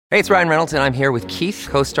Hey, it's Ryan Reynolds, and I'm here with Keith,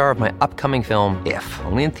 co-star of my upcoming film, If,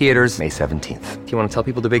 only in theaters May 17th. Do you want to tell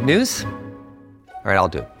people the big news? All right, I'll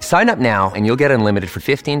do it. Sign up now and you'll get unlimited for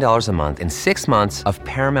 $15 a month and 6 months of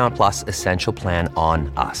Paramount Plus Essential Plan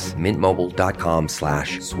on us.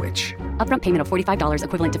 MintMobile.com/switch. Upfront payment of $45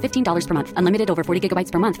 equivalent to $15 per month. Unlimited over 40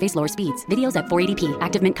 gigabytes per month. Face lower speeds. Videos at 480p.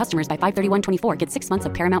 Active Mint customers by 531.24 get 6 months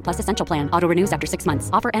of Paramount Plus Essential Plan. Auto renews after 6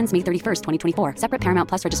 months. Offer ends May 31st, 2024. Separate Paramount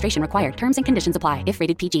Plus registration required. Terms and conditions apply if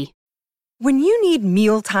rated PG. When you need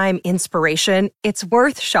mealtime inspiration, it's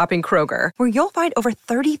worth shopping Kroger, where you'll find over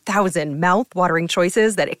 30,000 mouth-watering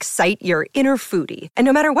choices that excite your inner foodie. And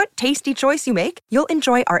no matter what tasty choice you make, you'll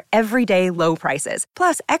enjoy our everyday low prices,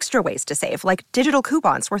 plus extra ways to save, like digital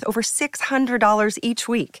coupons worth over $600 each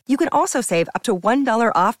week. You can also save up to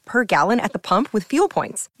 $1 off per gallon at the pump with fuel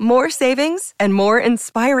points. More savings and more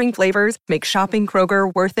inspiring flavors make shopping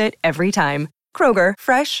Kroger worth it every time. Kroger,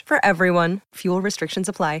 fresh for everyone. Fuel restrictions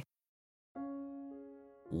apply.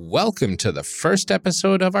 Welcome to the first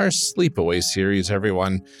episode of our Sleepaway series,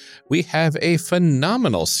 everyone. We have a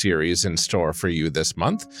phenomenal series in store for you this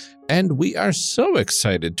month, and we are so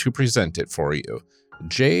excited to present it for you.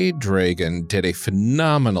 Jay Dragon did a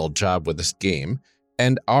phenomenal job with this game,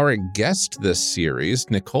 and our guest this series,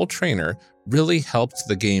 Nicole Trainer, really helped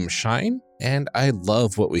the game shine, and I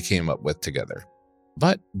love what we came up with together.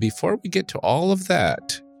 But before we get to all of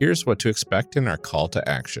that, here's what to expect in our call to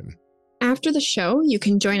action. After the show, you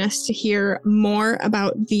can join us to hear more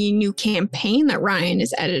about the new campaign that Ryan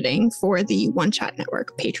is editing for the One Shot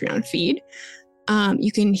Network Patreon feed.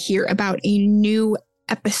 You can hear about a new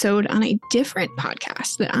episode on a different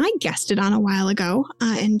podcast that I guested on a while ago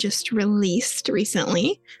and just released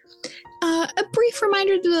recently. A brief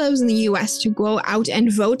reminder to those in the U.S. to go out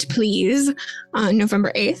and vote, please, on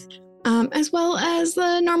November 8th. As well as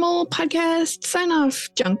the normal podcast sign-off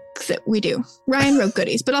junk that we do. Ryan wrote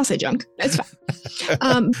goodies, but I'll say junk. That's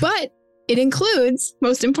fine. But it includes,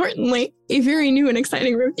 most importantly, a very new and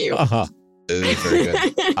exciting review. Very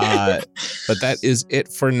good. But that is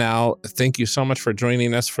it for now. Thank you so much for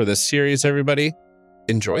joining us for this series, everybody.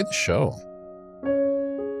 Enjoy the show.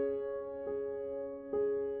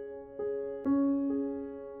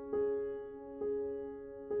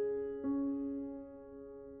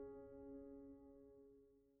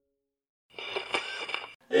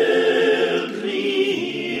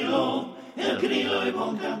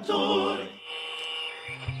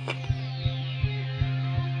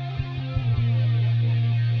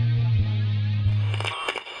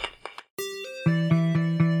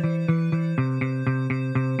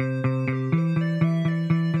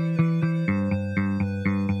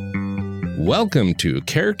 Welcome to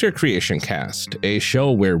Character Creation Cast, a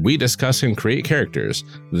show where we discuss and create characters,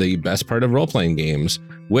 the best part of role-playing games,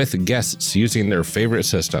 with guests using their favorite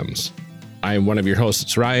systems. I'm one of your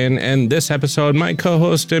hosts, Ryan, and this episode, my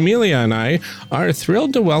co-host Amelia and I are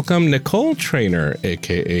thrilled to welcome Nicole Trainer,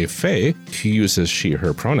 aka Faye, who uses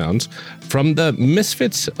she/her pronouns, from the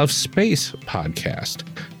Misfits of Space podcast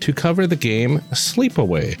to cover the game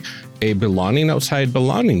Sleepaway, a belonging outside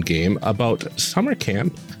belonging game about summer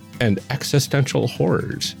camp and existential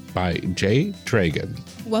horrors by Jay Dragon.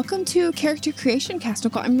 Welcome to Character Creation Cast,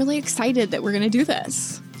 Nicole. I'm really excited that we're going to do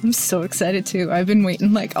this. I'm so excited too. I've been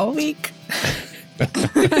waiting like all week.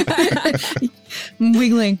 I'm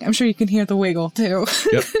wiggling. I'm sure you can hear the wiggle too.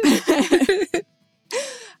 Yep.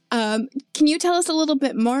 Can you tell us a little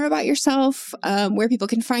bit more about yourself, where people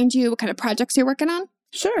can find you, what kind of projects you're working on?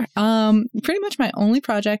 Sure. Pretty much my only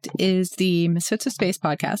project is the Misfits of Space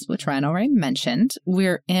podcast, which Ryan already mentioned.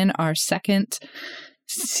 We're in our second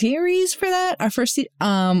series for that. Our first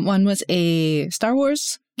one was a Star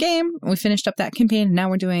Wars game. We finished up that campaign, and now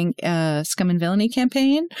we're doing a Scum and Villainy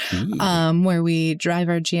campaign, where we drive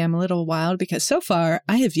our GM a little wild because so far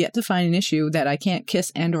I have yet to find an issue that I can't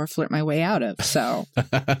kiss and or flirt my way out of. So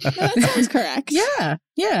that sounds correct. Yeah.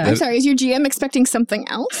 I'm sorry, is your GM expecting something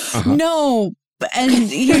else? Uh-huh. No. And,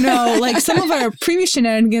 like some of our previous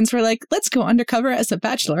shenanigans were like, let's go undercover as a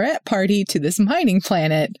bachelorette party to this mining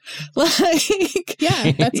planet.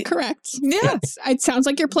 Yeah, that's correct. Yeah. It sounds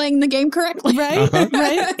like you're playing the game correctly. Right? Uh-huh.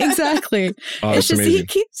 Right? Exactly. It's just amazing.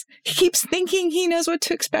 he keeps thinking he knows what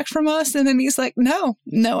to expect from us. And then he's like, no,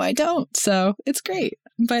 I don't. So it's great.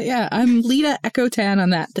 But yeah, I'm Lita Echo Tan on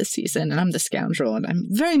that this season, and I'm the scoundrel, and I'm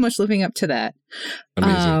very much living up to that.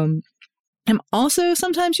 Amazing. I'm also,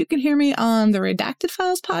 sometimes you can hear me on the Redacted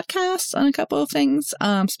Files podcast on a couple of things,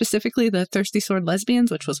 specifically the Thirsty Sword Lesbians,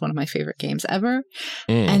 which was one of my favorite games ever.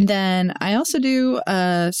 And then I also do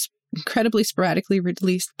a incredibly sporadically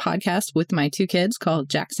released podcast with my two kids called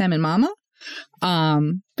Jack, Sam, and Mama.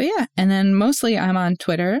 But yeah, and then mostly I'm on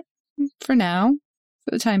Twitter for now.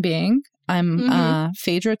 for the time being. I'm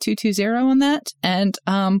Phaedra220 on that. And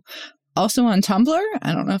also on Tumblr.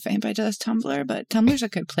 I don't know if anybody does Tumblr, but Tumblr's a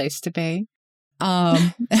good place to be.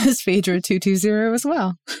 As Phaedra220 as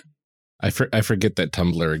well. I forget that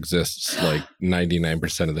Tumblr exists like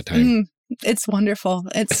 99% of the time. It's wonderful.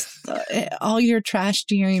 It's all your trash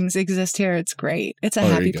dreams exist here. It's great. It's a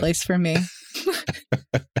happy place for me.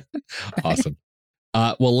 Awesome.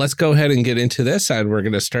 Well, let's go ahead and get into this, and we're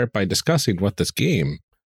going to start by discussing what this game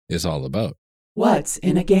is all about. What's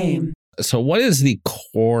in a game? So what is the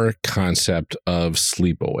core concept of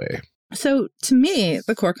Sleepaway? So to me,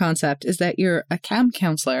 the core concept is that you're a camp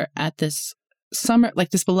counselor at this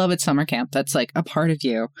this beloved summer camp that's like a part of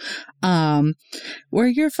you, where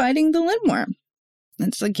you're fighting the Lindworm.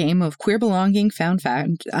 It's a game of queer belonging, found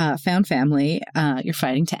family. You're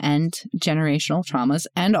fighting to end generational traumas,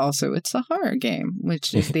 and also it's a horror game,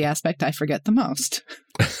 which is the aspect I forget the most.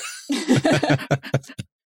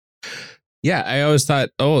 Yeah, I always thought,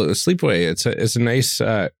 Sleepaway. It's a nice,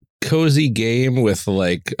 cozy game with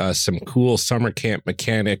like some cool summer camp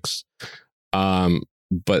mechanics,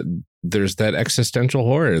 but there's that existential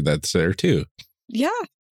horror that's there too. Yeah.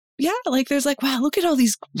 Like there's like, wow, look at all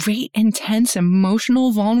these great, intense,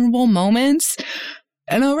 emotional, vulnerable moments.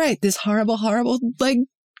 And all right, this horrible, like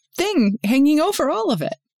thing hanging over all of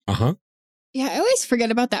it. Yeah, I always forget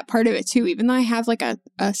about that part of it too, even though I have like a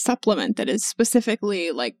supplement that is specifically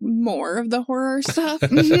like more of the horror stuff.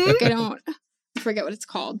 Like, I forget what it's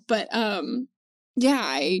called. But yeah,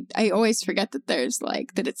 I always forget that there's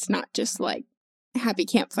like, that it's not just like happy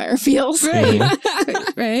campfire feels.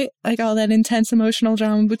 Right. Like all that intense emotional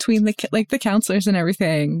drama between the counselors and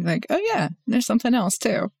everything. Like, oh yeah, there's something else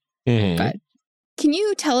too. But can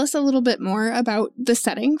you tell us a little bit more about the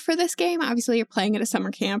setting for this game? Obviously, you're playing at a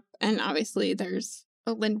summer camp, and obviously there's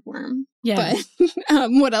a Lindworm. Yeah.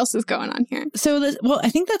 But what else is going on here? So, I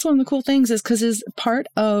think that's one of the cool things is because as part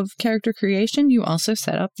of character creation, you also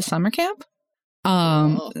set up the summer camp.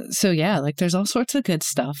 So yeah, like there's all sorts of good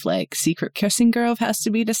stuff, like secret kissing grove has to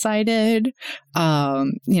be decided.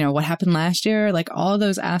 What happened last year, like all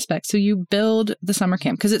those aspects. So you build the summer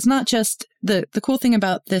camp because it's not just the cool thing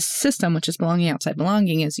about this system, which is belonging outside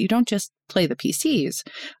belonging, is you don't just play the PCs,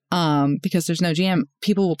 because there's no GM.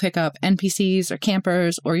 People will pick up NPCs or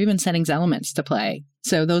campers or even settings elements to play.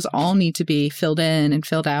 So those all need to be filled in and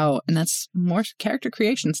filled out. And that's more character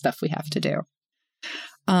creation stuff we have to do.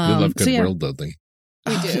 We love good world building.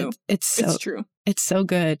 We do. It's true. It's so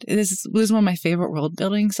good. This was one of my favorite world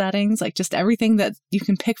building settings. Like just everything that you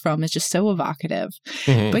can pick from is just so evocative.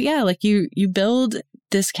 But yeah, like you build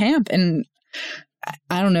this camp, and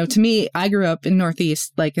I don't know. To me, I grew up in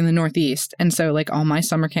the Northeast, and so like all my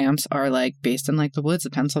summer camps are like based in like the woods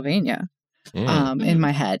of Pennsylvania. In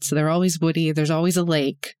my head, so they're always woody. There's always a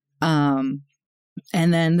lake, and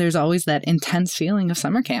then there's always that intense feeling of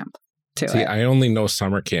summer camp. See, I only know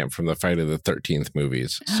summer camp from the Friday the 13th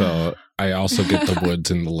movies, so I also get the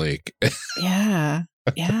woods and the lake. Yeah.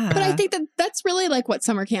 But I think that's really like what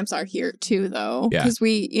summer camps are here too, though, because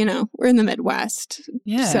we're in the Midwest.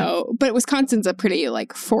 Yeah. So, but Wisconsin's a pretty like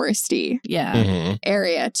foresty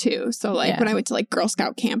area too. So like when I went to like Girl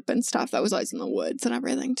Scout camp and stuff, that was always in the woods and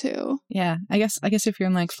everything too. Yeah. I guess if you're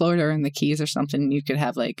in like Florida or in the Keys or something, you could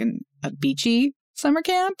have like a beachy summer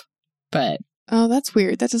camp, but. Oh, that's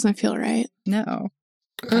weird. That doesn't feel right. No.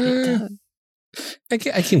 I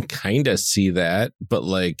can kind of see that, but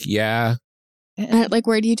like, yeah. Like,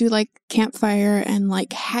 where do you do like campfire and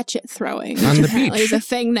like hatchet throwing? On the beach. Is a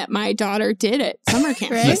thing that my daughter did at summer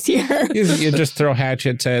camp this year. You just throw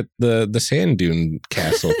hatchets at the sand dune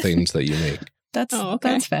castle things that you make.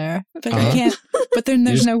 That's fair. But you can't. But then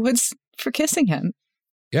there's no woods for kissing him.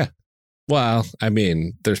 Yeah. Well, I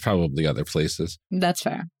mean, there's probably other places. That's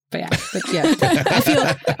fair. But yeah,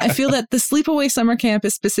 I feel that the Sleepaway summer camp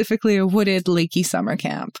is specifically a wooded, lakey summer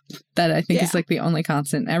camp that I think is like the only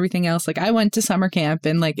constant. Everything else, like I went to summer camp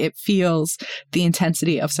and like it feels the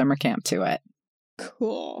intensity of summer camp to it.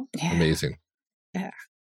 Cool. Yeah. Amazing. Yeah.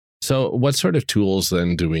 So what sort of tools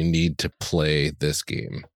then do we need to play this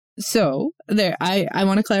game? So I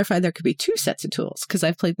want to clarify there could be two sets of tools because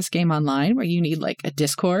I've played this game online where you need like a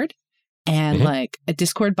Discord and like a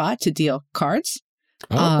Discord bot to deal cards.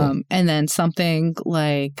 And then something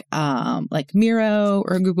like Miro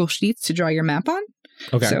or Google Sheets to draw your map on.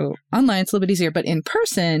 Okay. So online it's a little bit easier, but in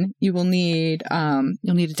person you will need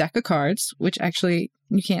you'll need a deck of cards, which actually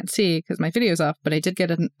you can't see because my video's off, but I did get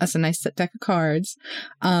us a nice deck of cards.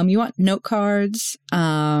 You want note cards.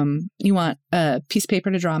 You want a piece of paper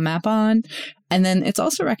to draw a map on, and then it's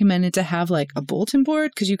also recommended to have like a bulletin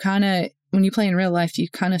board because you kind of when you play in real life, you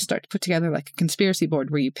kind of start to put together like a conspiracy board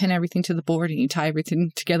where you pin everything to the board and you tie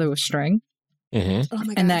everything together with string. Mm-hmm. Oh my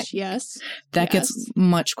gosh, And that- yes. That gets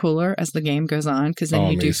much cooler as the game goes on, because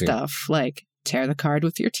then you do amazing. stuff like tear the card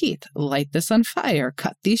with your teeth, light this on fire,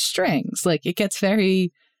 cut these strings. Like it gets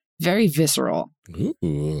very, very visceral.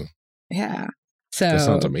 Ooh, Yeah. So that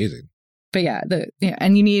sounds amazing. But yeah,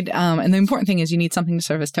 and you need and the important thing is you need something to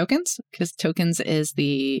serve as tokens, because tokens is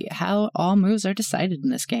how all moves are decided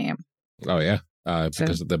in this game. Oh yeah,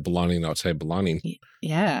 because of the belonging outside belonging.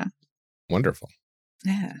 Yeah. Wonderful.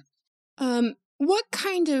 Yeah. What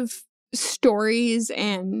kind of stories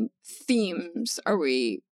and themes are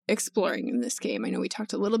we exploring in this game? I know we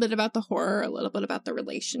talked a little bit about the horror, a little bit about the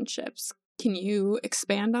relationships. Can you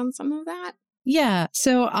expand on some of that? Yeah.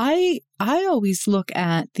 So I always look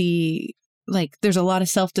at there's a lot of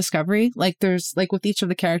self-discovery. Like there's like with each of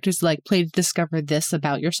the characters, like play to discover this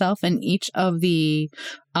about yourself, and each of the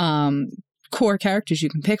core characters you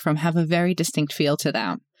can pick from have a very distinct feel to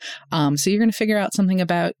them. So you're going to figure out something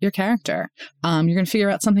about your character. You're going to figure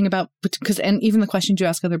out something about, and even the questions you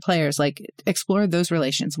ask other players, like explore those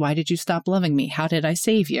relations. Why did you stop loving me? How did I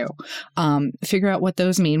save you? Figure out what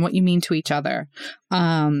those mean, what you mean to each other.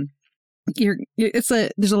 There's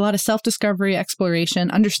a lot of self-discovery,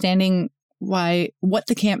 exploration, understanding what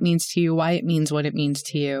the camp means to you, why it means what it means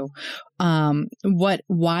to you,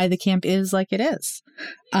 why the camp is like it is.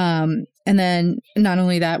 And then not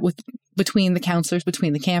only that, between the counselors,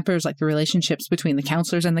 between the campers, like the relationships between the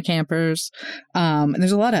counselors and the campers. And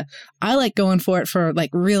there's a lot of, I like going for like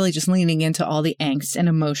really just leaning into all the angst and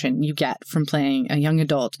emotion you get from playing a young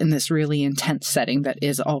adult in this really intense setting that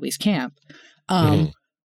is always camp.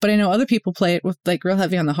 But I know other people play it with like real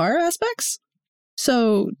heavy on the horror aspects.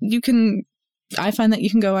 So I find that you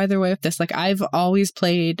can go either way with this. Like I've always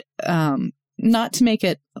played, not to make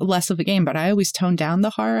it less of a game, but I always tone down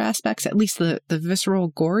the horror aspects, at least the visceral,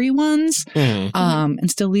 gory ones,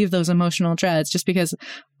 and still leave those emotional dreads, just because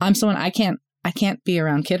I'm someone I can't be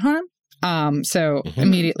around kid harm. So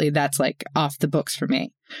immediately that's like off the books for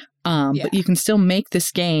me. But you can still make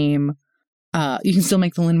this game, you can still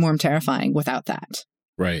make the Lindworm terrifying without that.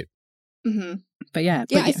 Right. Mm-hmm. But yeah,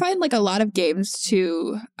 I find like a lot of games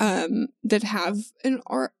too that have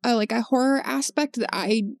like a horror aspect that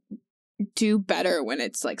I do better when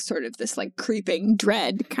it's like sort of this like creeping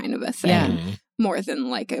dread kind of a thing, more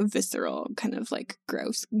than like a visceral kind of like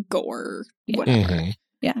gross gore, whatever.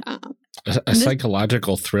 Yeah, a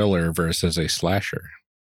psychological thriller versus a slasher.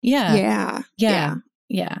 Yeah.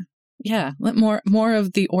 More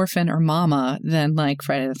of the orphan or mama than like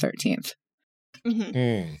Friday the 13th.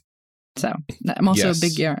 So I'm also a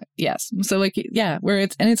big yes. So like where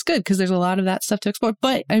it's good because there's a lot of that stuff to explore.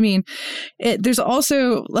 But I mean, there's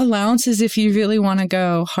also allowances if you really want to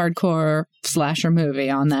go hardcore slasher movie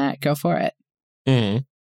on that. Go for it.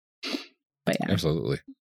 But yeah, absolutely.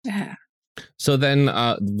 Yeah. So then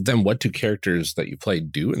what do characters that you play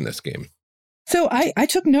do in this game? So I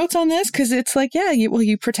took notes on this because it's like,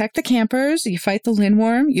 you protect the campers, you fight the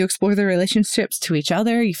Lindworm, you explore the relationships to each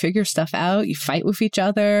other, you figure stuff out, you fight with each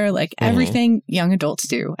other, like everything young adults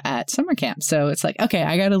do at summer camp. So it's like, okay,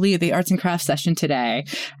 I got to lead the arts and crafts session today,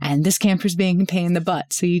 and this camper's being a pain in the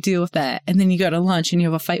butt. So you deal with that. And then you go to lunch and you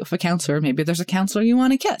have a fight with a counselor. Maybe there's a counselor you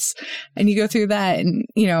want to kiss. And you go through that and,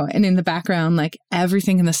 and in the background, like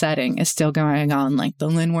everything in the setting is still going on. Like the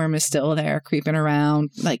Lindworm is still there creeping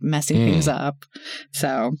around, like messing things up.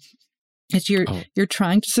 So it's you're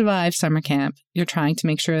trying to survive summer camp. You're trying to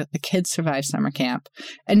make sure that the kids survive summer camp,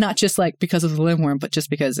 and not just like because of the Lindworm, but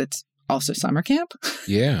just because it's also summer camp.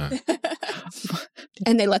 Yeah.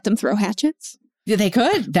 And they let them throw hatchets? Yeah, they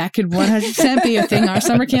could. That could 100% be a thing our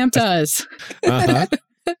summer camp does.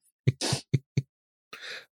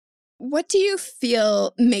 What do you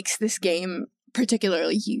feel makes this game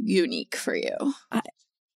particularly unique for you?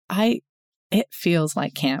 It feels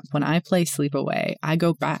like camp. When I play Sleepaway, I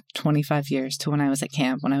go back 25 years to when I was at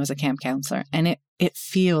camp, when I was a camp counselor, and it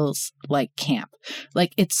feels like camp.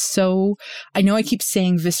 Like it's so, I know I keep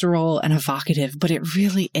saying visceral and evocative, but it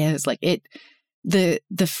really is like the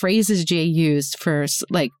phrases Jay used for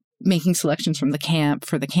like making selections from the camp,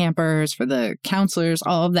 for the campers, for the counselors,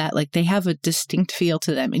 all of that, like they have a distinct feel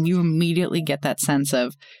to them, and you immediately get that sense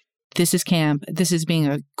of, this is camp. This is being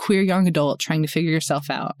a queer young adult trying to figure yourself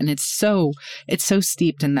out. And it's so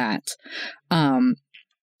steeped in that. And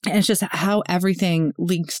it's just how everything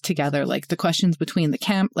links together, like the questions between the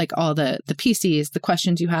camp, like all the PCs, the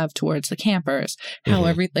questions you have towards the campers, how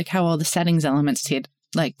how all the settings elements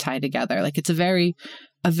tie together. Like it's a very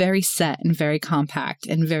set and very compact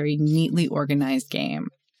and very neatly organized game.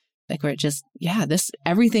 Like where it just,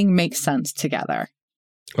 everything makes sense together.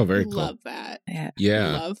 Oh, very cool. Love that.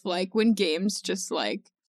 Yeah. Love like when games just like,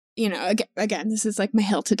 you know, again, this is like my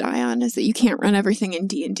hill to die on, is that you can't run everything in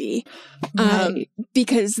D&D. Right.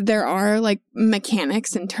 Because there are like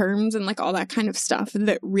mechanics and terms and like all that kind of stuff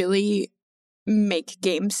that really make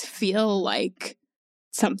games feel like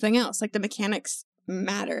something else. Like the mechanics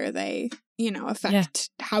matter. They, you know, affect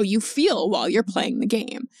how you feel while you're playing the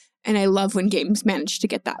game. And I love when games manage to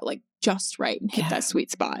get that like just right and hit that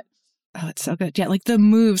sweet spot. Oh, it's so good. Yeah, like the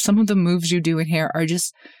moves, some of the moves you do in here are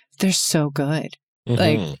just, they're so good.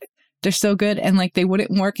 Like, they're so good. And like, they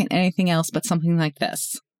wouldn't work in anything else but something like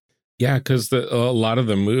this. Yeah, because a lot of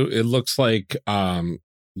the move, it looks like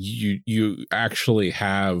you actually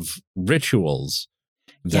have rituals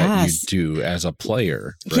that you do as a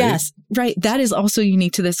player. Right? Yes, right. That is also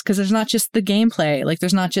unique to this because there's not just the gameplay. Like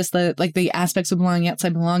there's not just the aspects of belonging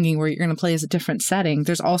outside belonging where you're going to play as a different setting.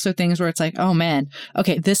 There's also things where it's like, oh man,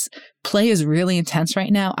 okay, this play is really intense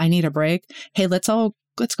right now. I need a break. Hey, let's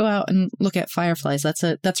go out and look at fireflies. That's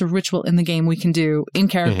a ritual in the game we can do in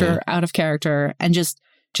character, out of character, and just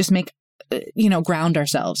make, ground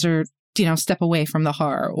ourselves or, step away from the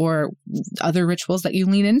horror or other rituals that you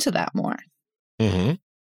lean into that more.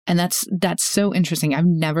 And that's so interesting. I've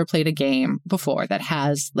never played a game before that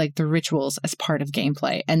has like the rituals as part of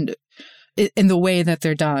gameplay and in the way that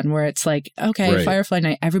they're done, where it's like, okay, Firefly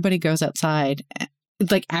Night, everybody goes outside,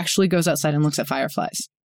 like actually goes outside and looks at fireflies.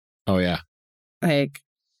 Oh yeah. Like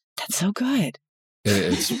that's so good.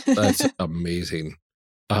 That's amazing.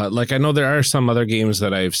 Like I know there are some other games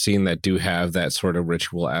that I've seen that do have that sort of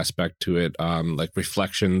ritual aspect to it. Like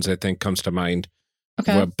Reflections, I think comes to mind.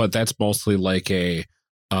 Okay. But that's mostly like a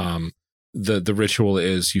the ritual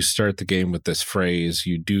is you start the game with this phrase,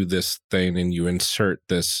 you do this thing and you insert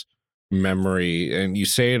this memory and you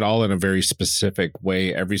say it all in a very specific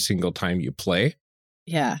way every single time you play.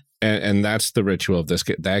 Yeah. And that's the ritual of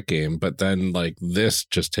that game. But then like this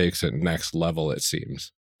just takes it next level, it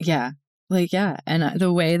seems. Yeah. Like, yeah. And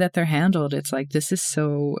the way that they're handled, it's like, this is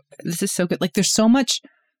so good. Like there's so much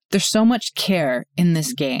care in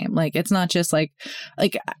this game. Like it's not just like I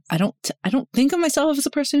don't think of myself as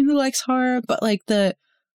a person who likes horror, but like the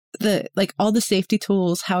like all the safety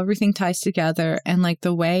tools, how everything ties together, and like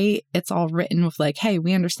the way it's all written with like, hey,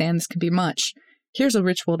 we understand this can be much. Here's a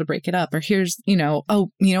ritual to break it up, or here's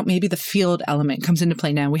maybe the field element comes into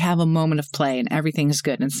play now. We have a moment of play and everything's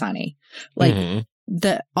good and sunny. Like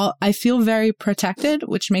I feel very protected,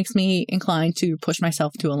 which makes me inclined to push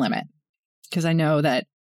myself to a limit because I know that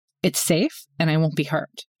it's safe and I won't be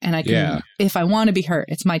hurt. And I can, if I want to be hurt,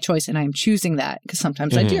 it's my choice. And I'm choosing that because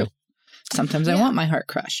sometimes I do. Sometimes I want my heart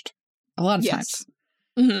crushed. A lot of times.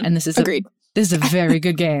 And this is agreed. This is a very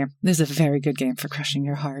good game. This is a very good game for crushing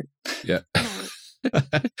your heart. Yeah.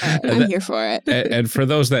 I'm here for it. And for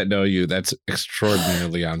those that know you, that's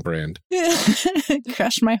extraordinarily on brand.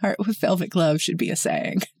 Crush my heart with velvet gloves should be a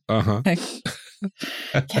saying.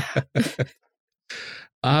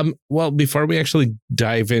 Well, before we actually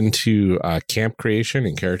dive into camp creation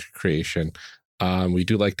and character creation, we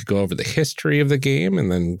do like to go over the history of the game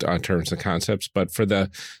and then terms and concepts. But for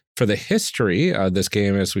the history, this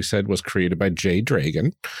game, as we said, was created by Jay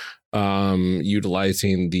Dragon,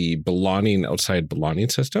 utilizing the Belonging Outside Belonging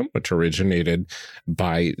system, which originated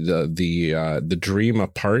by the Dream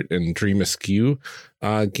Apart and Dream Askew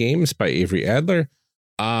games by Avery Adler.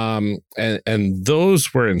 And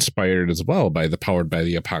those were inspired as well by the Powered by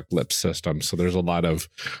the Apocalypse system. So there's a lot of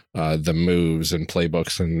the moves and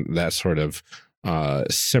playbooks and that sort of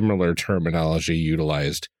similar terminology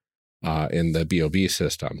utilized in the BOB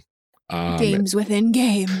system. Games within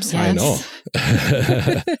games. Yes.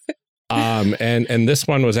 I know. And this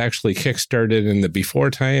one was actually kickstarted in the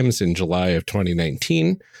before times in July of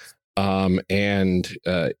 2019.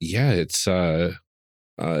 It's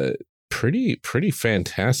pretty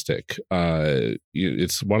fantastic.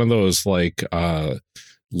 It's one of those like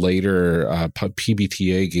later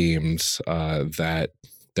PBTA games that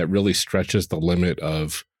really stretches the limit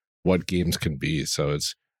of what games can be. So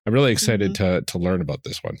I'm really excited to learn about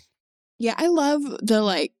this one. Yeah, I love the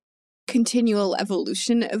like continual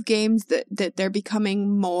evolution of games that they're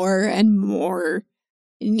becoming more and more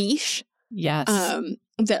niche. Yes.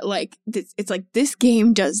 That like it's like this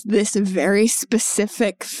game does this very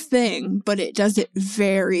specific thing, but it does it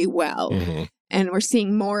very well. And we're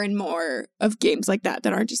seeing more and more of games like that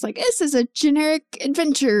aren't just like, this is a generic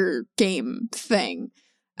adventure game thing.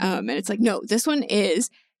 And it's like, no, this one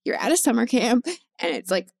is, you're at a summer camp and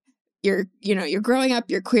it's like, you're growing up,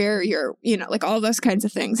 you're queer, you're, like all those kinds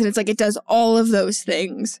of things. And it's like, it does all of those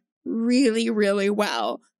things really, really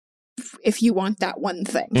well if you want that one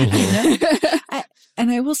thing. And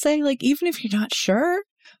I will say, like, even if you're not sure,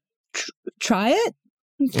 try it.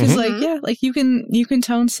 Because you can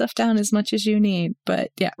tone stuff down as much as you need,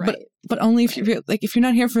 but but only if you're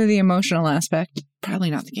not here for the emotional aspect,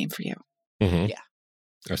 probably not the game for you. Mm-hmm. Yeah,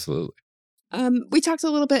 absolutely. We talked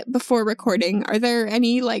a little bit before recording. Are there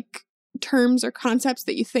any terms or concepts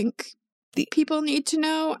that you think people need to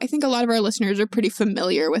know? I think a lot of our listeners are pretty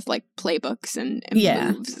familiar with playbooks and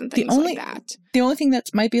moves and things like that. The only thing that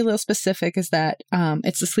might be a little specific is that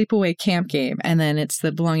it's the sleepaway camp game, and then it's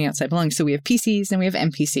the belonging outside belonging. So we have PCs and we have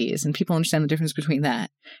NPCs, and people understand the difference between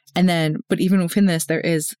that. And then, but even within this, there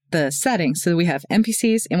is the setting. So we have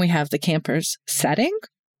NPCs and we have the campers setting,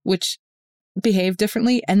 which behave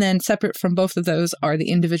differently, and then separate from both of those are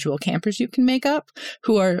the individual campers you can make up,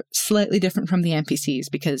 who are slightly different from the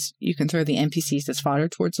NPCs, because you can throw the NPCs as fodder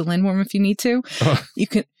towards the Lindworm if you need to. You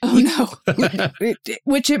can,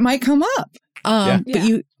 which it might come up. But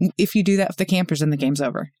if you do that with the campers, then the game's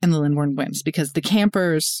over and the Lindworm wins, because the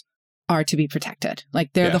campers are to be protected.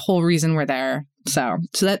 They're the whole reason we're there. So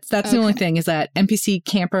that's the only thing, is that NPC,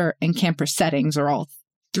 camper, and camper settings are all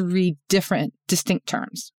 3 different distinct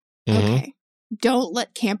terms. Mm-hmm. Okay. Don't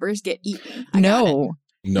let campers get eaten. No.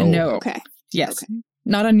 Okay. Yes. Okay.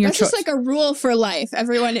 Not on your choice. That's just a rule for life.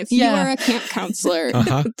 Everyone, if you are a camp counselor,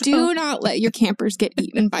 do not let your campers get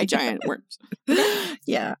eaten by giant worms.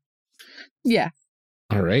 Yeah.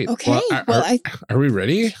 All right. Okay. Are we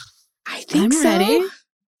ready? I think I'm ready.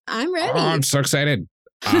 I'm ready. Oh, I'm so excited.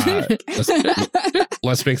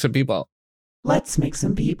 Let's make some people. Let's make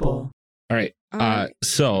some people. All right.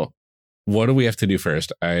 So what do we have to do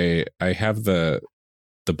first? I have the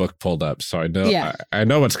book pulled up, so I know I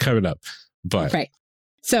know what's coming up. But right.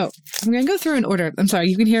 So I'm going to go through in order. I'm sorry.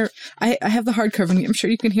 You can hear, I have the hardcover, and I'm sure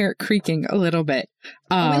you can hear it creaking a little bit.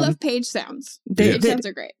 We love page sounds. Page sounds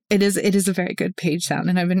are great. It is a very good page sound,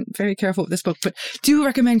 and I've been very careful with this book, but do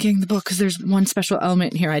recommend getting the book, because there's one special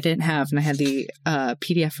element in here I didn't have, and I had the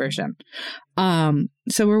PDF version.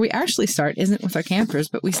 So where we actually start isn't with our campers,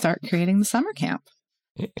 but we start creating the summer camp.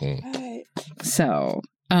 Right. So,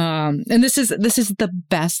 and this is the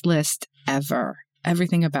best list ever.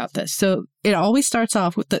 Everything about this. So it always starts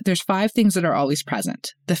off with there's 5 things that are always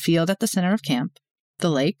present: the field at the center of camp,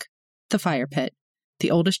 the lake, the fire pit,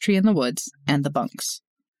 the oldest tree in the woods, and the bunks.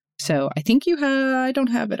 So I think I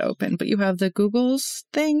don't have it open, but you have the Google's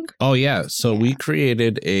thing. Oh yeah. So we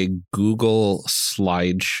created a Google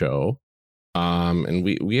slideshow. And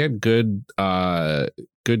we had good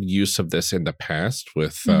use of this in the past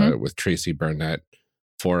with Tracy Burnett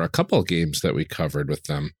for a couple of games that we covered with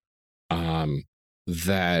them.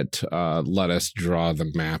 That let us draw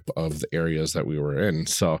the map of the areas that we were in.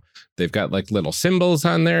 So they've got little symbols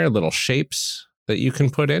on there, little shapes that you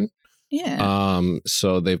can put in. Yeah.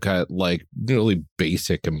 So they've got really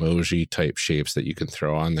basic emoji type shapes that you can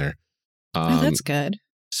throw on there. That's good.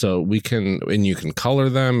 So you can color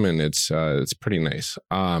them, and it's pretty nice.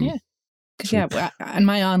 In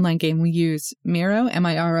my online game, we use Miro,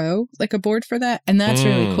 M-I-R-O, a board for that. And that's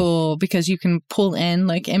really cool, because you can pull in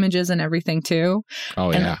images and everything too. Oh,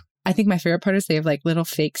 and yeah. I think my favorite part is they have little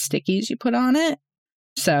fake stickies you put on it.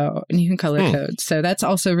 So, and you can color code. So that's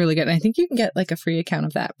also really good. And I think you can get a free account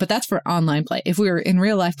of that. But that's for online play. If we were in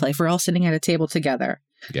real life play, if we're all sitting at a table together,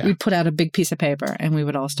 we'd put out a big piece of paper and we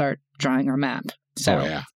would all start drawing our map.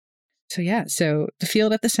 So, So the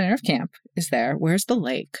field at the center of camp is there. Where's the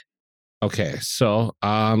lake? Okay, so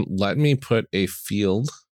let me put a field.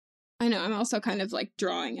 I know. I'm also kind of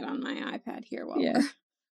drawing it on my iPad here while we're.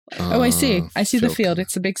 I see. I see the field.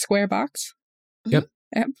 It's a big square box. Yep.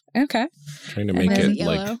 Okay. Trying to make it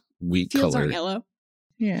yellow. Wheat Fields color. aren't yellow.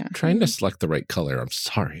 Yeah. Trying to select the right color. I'm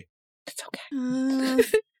sorry. It's okay.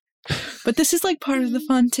 But this is part of the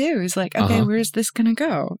fun too. Is okay, where's this gonna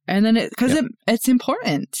go? And then it's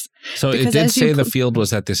important. So it did say the field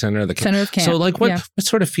was at the center of the camp. Center of camp. So what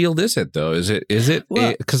sort of field is it though? Is it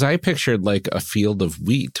because I pictured a field of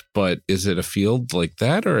wheat, but is it a field like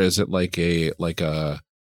that, or is it a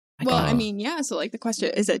Well, I mean, yeah. So the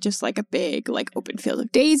question, is it just a big open field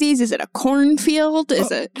of daisies? Is it a cornfield?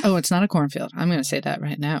 Is it? Oh, it's not a cornfield. I'm going to say that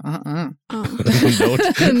right now. No.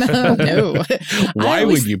 Why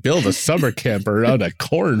would you build a summer camp around a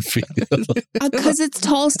cornfield? Because it's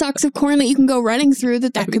tall stalks of corn that you can go running through.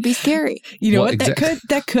 That could be scary. You know what?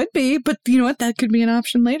 That could be, but you know what? That could be an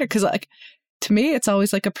option later. Because to me, it's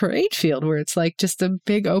always a parade field where it's just a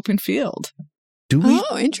big open field.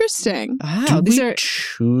 Interesting. Wow, do we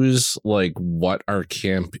choose what our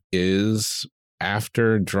camp is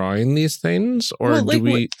after drawing these things, or do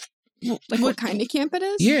we what kind of camp it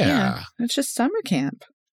is? Yeah, it's just summer camp,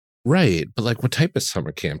 right? But what type of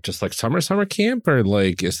summer camp? Just summer camp, or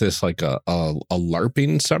is this a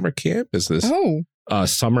LARPing summer camp? Is this?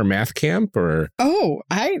 summer math camp or? Oh,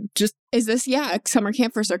 I just Is this a summer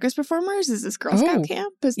camp for circus performers? Is this Girl Scout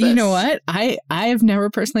camp? Is this... You know what? I have never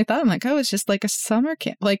personally thought. I'm like, oh, it's just like a summer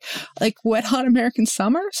camp, like Wet Hot American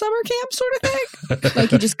Summer camp sort of thing.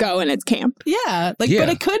 Like you just go and it's camp. Yeah, but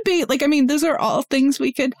it could be like, I mean, those are all things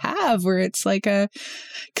we could have where it's like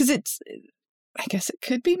because it's, I guess it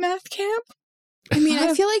could be math camp. I mean,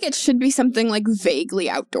 I feel like it should be something like vaguely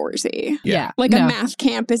outdoorsy. Yeah. Like a math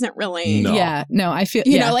camp isn't really. No. Yeah. No, I feel,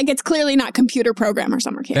 you know, like it's clearly not computer program or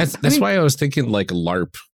summer camp. That's why I was thinking like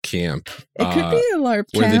LARP camp. It could be a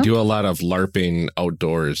LARP camp. Where they do a lot of LARPing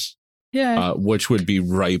outdoors. Yeah. Which would be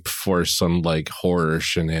ripe for some like horror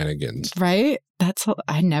shenanigans. Right?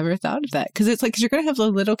 I never thought of that. Because it's like, 'cause you're going to have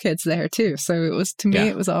the little kids there too. So it was, to me,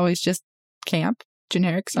 it was always just camp.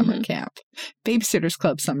 Generic summer camp, Babysitters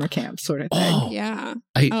Club summer camp sort of thing. Oh, yeah.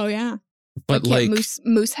 yeah. But like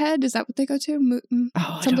Moosehead, is that what they go to?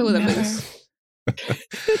 Something with a moose.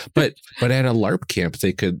 but at a LARP camp,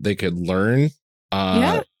 they could learn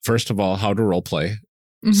first of all how to role play.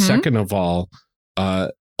 Mm-hmm. Second of all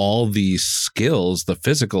the skills, the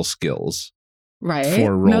physical skills, right,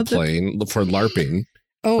 for role playing, for LARPing.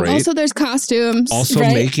 Oh, right? Also there's costumes. Also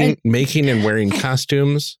making and wearing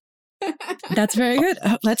costumes. That's very good.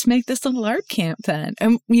 Let's make this a LARP camp then.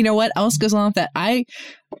 And you know what else goes along with that?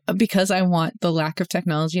 Because I want the lack of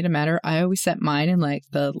technology to matter, I always set mine in like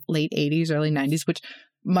the late 80s, early 90s, which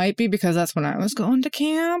might be because that's when I was going to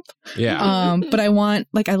camp. Yeah. But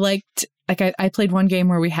I played one game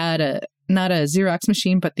where we had not a Xerox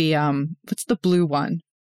machine, but the what's the blue one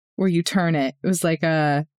where you turn it? It was like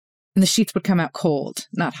and the sheets would come out cold,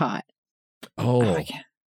 not hot. Oh,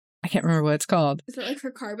 I can't remember what it's called. Is it like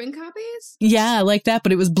for carbon copies? Yeah, like that,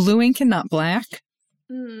 but it was blue ink and not black.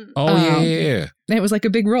 Mm. Oh, yeah. And it was like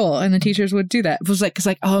a big roll, and the teachers would do that. It was like, because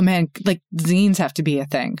like, oh man, like zines have to be a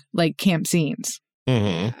thing, like camp zines.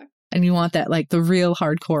 Mm-hmm. And you want that, like the real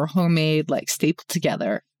hardcore homemade, like stapled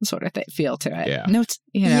together sort of feel to it. Yeah. Notes,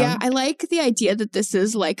 you know. Yeah, I like the idea that this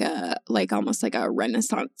is like almost like a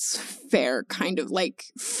Renaissance fair kind of like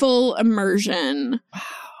full immersion. Wow.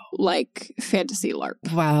 Like fantasy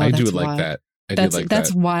LARP. Wow. I do like that.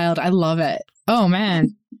 That's wild. I love it. Oh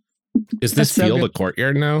man. Is this field a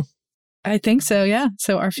courtyard now? I think so, yeah.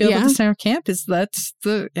 So our field at the center camp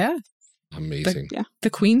amazing. The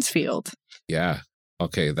Queen's Field. Yeah.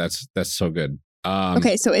 Okay, that's so good.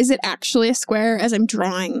 Okay, so is it actually a square as I'm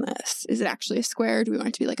drawing this? Is it actually a square? Do we want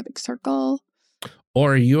it to be like a big circle?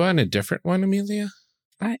 Or are you on a different one, Amelia?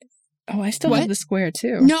 I still have the square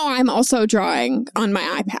too. No, I'm also drawing on my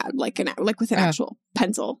iPad, like with an actual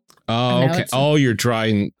pencil. Oh, okay. Oh, you're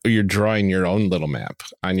drawing your own little map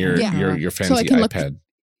on your fancy iPad.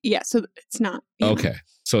 So it's not. Okay,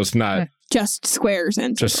 so it's not just squares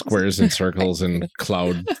and circles and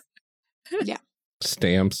cloud.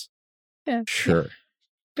 Stamps. Yeah, sure.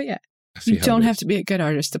 But yeah, you don't have to be a good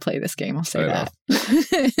artist to play this game. I'll say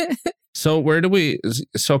that. So where do we?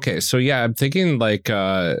 So okay, so yeah, I'm thinking like.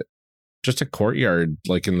 Just a courtyard,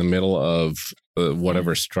 like in the middle of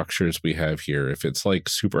whatever structures we have here. If it's like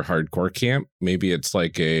super hardcore camp, maybe it's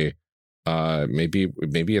like maybe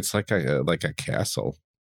it's like a castle.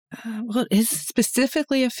 Well, it is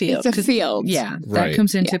specifically a field. It's a field. Yeah, that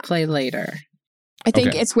comes into play later. I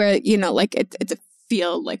think it's where like it's a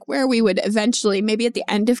field, like where we would eventually, maybe at the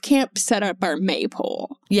end of camp, set up our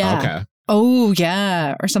maypole. Yeah. Okay. Oh,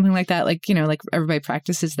 yeah. Or something like that. Like, like everybody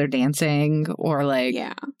practices their dancing or like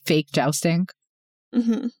fake jousting.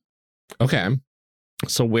 Mm-hmm. Okay.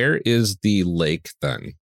 So where is the lake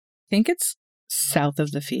then? I think it's south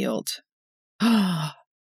of the field.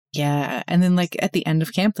 Yeah. And then like at the end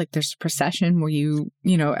of camp, like there's a procession where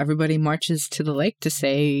everybody marches to the lake to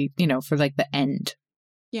say, for like the end.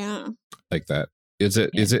 Yeah. Like that. Is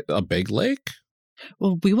it a big lake?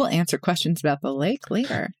 Well, we will answer questions about the lake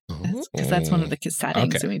later because that's one of the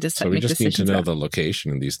settings. Okay. And we just need to know the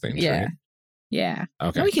location of these things, right? Yeah.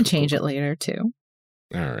 Okay. And we can change it later, too.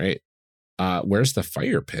 All right. Where's the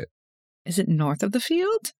fire pit? Is it north of the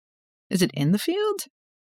field? Is it in the field?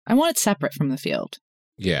 I want it separate from the field.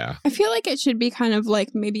 Yeah. I feel like it should be kind of like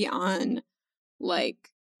maybe on like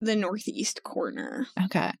the northeast corner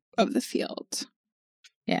of the field.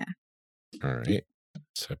 Yeah. All right.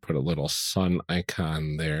 So I put a little sun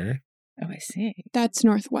icon there. Oh, I see. That's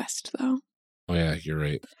northwest, though. Oh, yeah, you're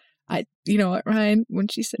right. You know what, Ryan? When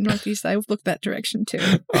she said northeast, I looked that direction, too.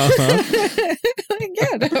 Uh-huh. I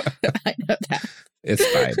know that. It's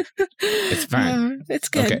fine. It's fine. It's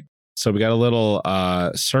good. Okay. So we got a little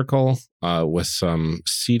circle with some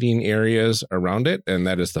seating areas around it, and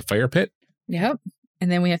that is the fire pit. Yep.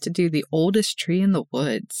 And then we have to do the oldest tree in the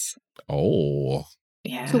woods. Oh.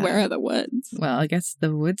 Yeah. So where are the woods? Well, I guess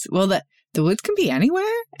the woods. Well, the woods can be anywhere,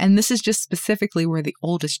 and this is just specifically where the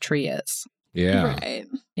oldest tree is. Yeah. Right.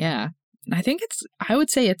 Yeah, I think it's. I would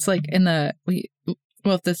say it's like in the.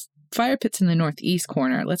 Well, if the fire pit's in the northeast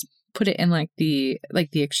corner, let's put it in like the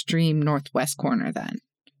extreme northwest corner then,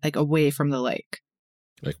 like away from the lake.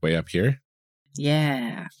 Like way up here?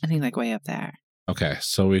 Yeah, I think like way up there. Okay,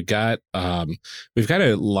 so we've got a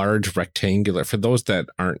large rectangular. For those that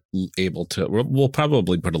aren't able to, we'll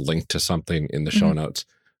probably put a link to something in the show notes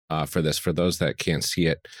for this. For those that can't see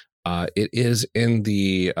it, it is in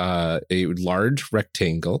the a large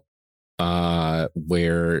rectangle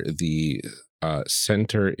where the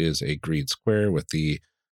center is a green square with the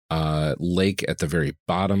lake at the very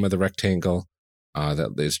bottom of the rectangle.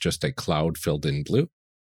 That is just a cloud filled in blue.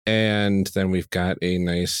 And then we've got a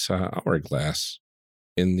nice hourglass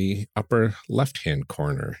in the upper left-hand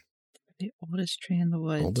corner. The oldest tree in the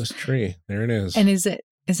woods. Oldest tree. There it is. And is it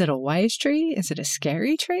a wise tree? Is it a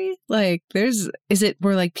scary tree? Like is it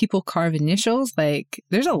where like people carve initials? Like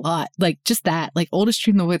there's a lot. Like just that. Like oldest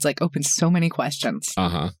tree in the woods like opens so many questions.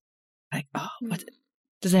 Uh-huh. Like, what?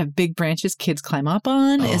 Does it have big branches kids climb up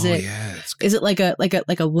on? Is it like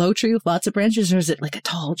a low tree with lots of branches, or is it like a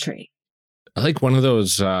tall tree? I like one of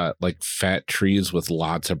those like fat trees with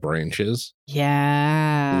lots of branches.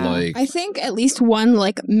 Yeah. Like I think at least one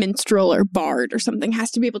like minstrel or bard or something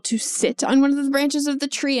has to be able to sit on one of the branches of the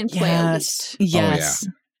tree and play a lute. Yes.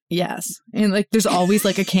 Yes. And like there's always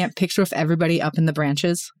like a camp picture of everybody up in the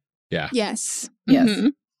branches. Yeah. Yes. Yes.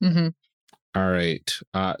 Mm-hmm. Mm-hmm. All right.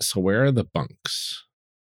 So where are the bunks?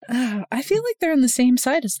 I feel like they're on the same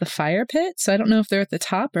side as the fire pit, so I don't know if they're at the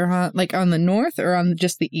top or on the north or on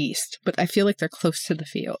just the east, but I feel like they're close to the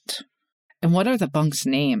field. And what are the bunks'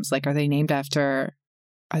 names? Like, are they named after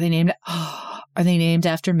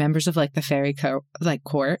members of like the fairy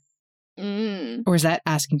court? Or is that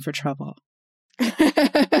asking for trouble?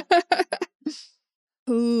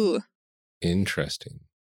 Ooh. Interesting.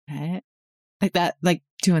 Right? Like that, like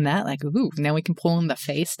doing that, like, ooh, now we can pull in the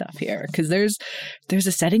Fae stuff here. Because there's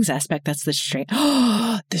a settings aspect that's the strange.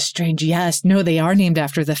 Oh, the strange. Yes. No, they are named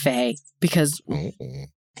after the Fae because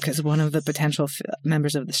one of the potential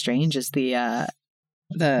members of the Strange is the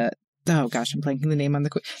oh gosh, I'm blanking the name on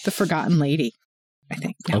the Forgotten Lady, I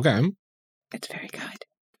think. No, okay. It's very good.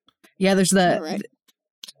 Yeah, there's the, right.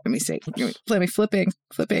 Let me see. Let me flipping.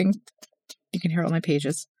 You can hear all my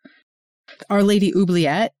pages. Our Lady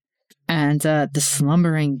Oubliette. And the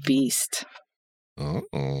slumbering beast.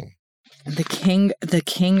 Uh-oh.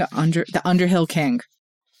 The Underhill King.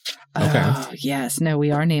 Okay. Oh, yes. No,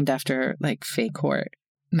 we are named after like Fae Court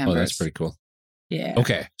members. Oh, that's pretty cool. Yeah.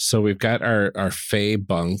 Okay. So we've got our Fae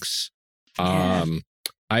bunks. Yeah.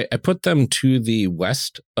 I put them to the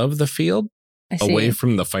west of the field, away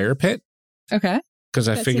from the fire pit. Okay. Because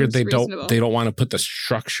I figured they reasonable. don't want to put the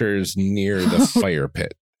structures near the fire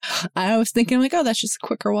pit. I was thinking like, oh, that's just a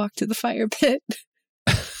quicker walk to the fire pit.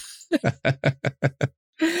 No, but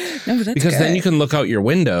that's because good. then you can look out your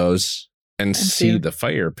windows and see the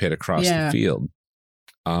fire pit across the field.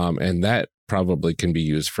 And that probably can be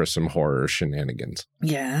used for some horror shenanigans.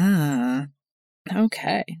 Yeah.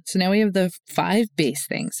 Okay. So now we have the 5 base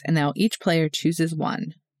things, and now each player chooses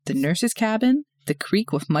one. The nurse's cabin, the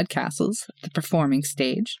creek with mud castles, the performing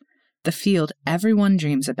stage, the field everyone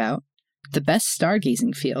dreams about, the best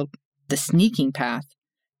stargazing field, the sneaking path,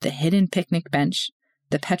 the hidden picnic bench,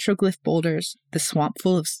 the petroglyph boulders, the swamp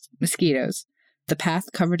full of mosquitoes, the path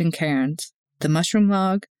covered in cairns, the mushroom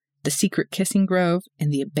log, the secret kissing grove,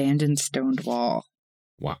 and the abandoned stoned wall.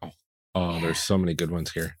 Wow. Oh, there's so many good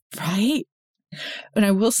ones here. Right? And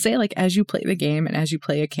I will say, like, as you play the game and as you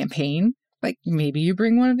play a campaign, like, maybe you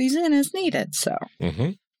bring one of these in as needed, so.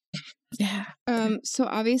 Mm-hmm. Yeah. So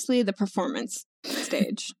obviously the performance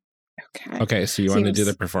stage. Okay, so you want to do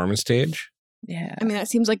the performance stage? Yeah. I mean, that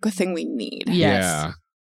seems like a thing we need. Yes. Yeah.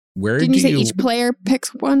 Where Didn't you say each player picks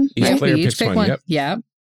one? Each right? player We each picks pick one. Yep. Yeah.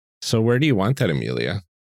 So where do you want that, Amelia?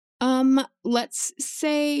 Let's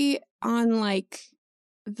say on like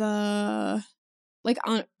the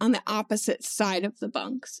on the opposite side of the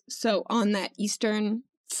bunks. So on that eastern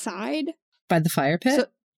side. By the fire pit? So,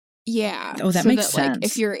 yeah. Oh, that makes sense. Like,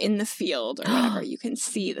 if you're in the field or whatever, you can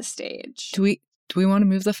see the stage. Do we want to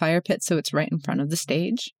move the fire pit so it's right in front of the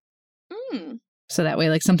stage? So that way,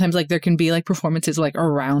 like, sometimes, like, there can be, like, performances, like,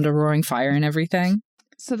 around a roaring fire and everything.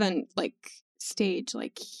 So then, like, stage,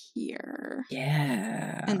 like, here.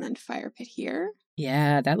 Yeah. And then fire pit here.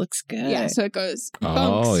 Yeah, that looks good. Yeah, so it goes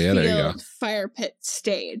bunks, yeah, there you go. field, fire pit,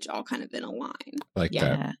 stage, all kind of in a line. Like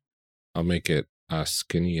that. I'll make it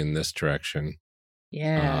skinny in this direction.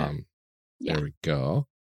 Yeah. There we go.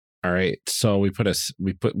 All right. So we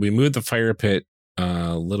moved the fire pit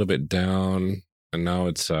a little bit down, and now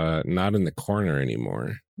it's not in the corner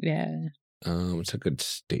anymore. Yeah. It's a good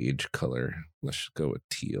stage color. Let's go with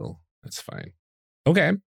teal. That's fine.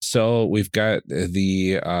 Okay. So we've got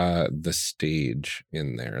the stage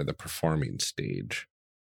in there, the performing stage.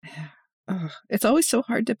 Oh, it's always so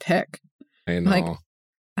hard to pick. I know.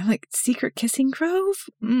 I'm like, Secret Kissing Grove?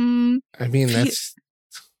 I mean, that's...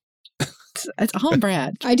 It's all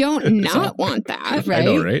Brad. I don't not want that. Right? I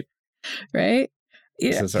know, right? Right?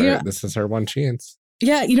 Yeah. This is our one chance.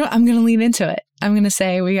 Yeah, I'm going to lean into it. I'm going to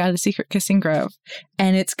say we got a Secret Kissing Grove.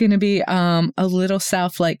 And it's going to be a little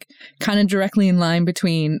south, like kind of directly in line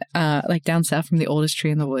between, like down south from the oldest tree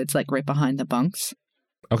in the woods, like right behind the bunks.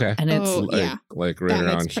 Okay. And it's like right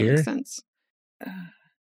around here? Sense.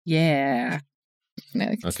 Yeah. No,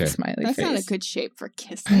 okay. Smiley That's face. not a good shape for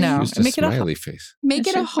kissing. No. Use a Make it smiley face. Make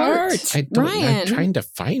it a heart. I'm trying to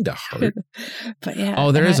find a heart. But yeah.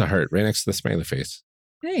 Oh, there is a heart right next to the smiley face.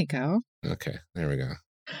 There you go. Okay, there we go.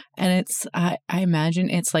 And it's, I imagine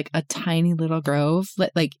it's like a tiny little grove.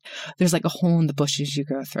 Like there's like a hole in the bushes you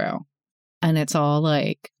go through. And it's all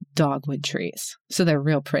like dogwood trees. So they're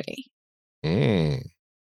real pretty.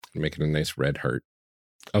 Making a nice red heart.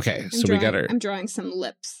 Okay, I'm drawing some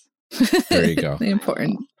lips. There you go. The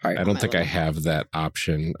important part. I don't think I have that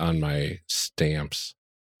option on my stamps.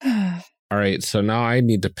 All right, so now I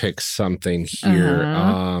need to pick something here.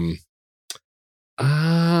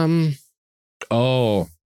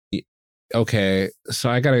 Okay. So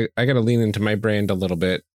I gotta lean into my brand a little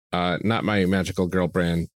bit. Not my magical girl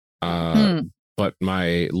brand, but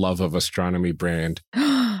my love of astronomy brand.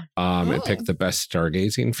 And pick the best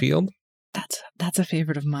stargazing field. That's a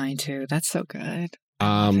favorite of mine too. That's so good.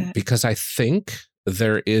 Because I think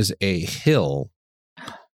there is a hill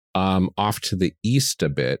off to the east a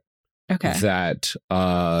bit. Okay. That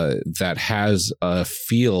has a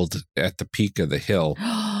field at the peak of the hill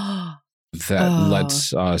that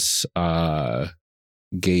lets us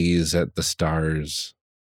gaze at the stars.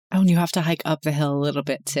 Oh, and you have to hike up the hill a little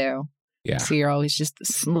bit too. Yeah. So you're always just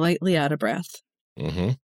slightly out of breath.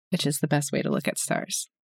 Mm-hmm. Which is the best way to look at stars.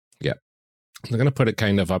 Yeah. I'm going to put it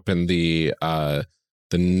kind of up in the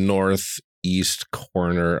northeast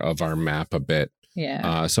corner of our map a bit.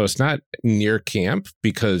 Yeah. So it's not near camp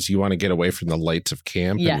because you want to get away from the lights of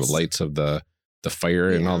camp and the lights of the fire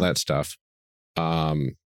and all that stuff.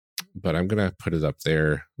 But I'm going to put it up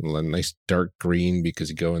there, a nice dark green because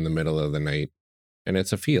you go in the middle of the night and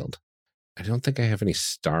it's a field. I don't think I have any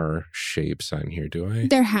star shapes on here, do I?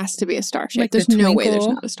 There has to be a star shape. Like there's no way there's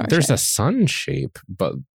not a star shape. There's a sun shape,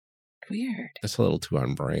 but weird. That's a little too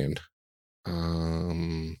on brand.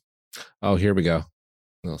 Oh, here we go.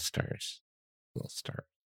 Little stars.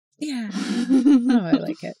 Yeah. Oh, I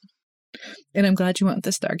like it. And I'm glad you went with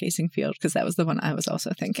the stargazing field because that was the one I was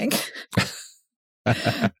also thinking.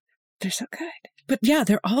 They're so good. But yeah,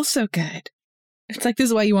 they're all so good. It's like, this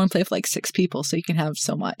is why you want to play with like 6 people so you can have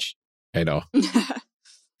so much. I know.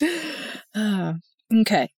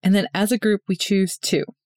 Okay. And then as a group, we choose 2.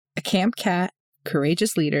 A camp cat,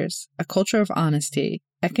 courageous leaders, a culture of honesty,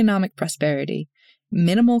 economic prosperity,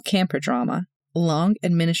 minimal camper drama, long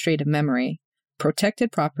administrative memory,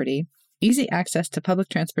 protected property, easy access to public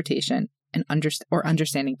transportation, and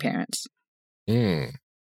understanding parents.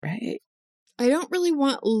 Right? I don't really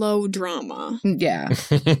want low drama. Yeah.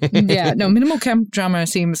 Yeah. No, minimal camp drama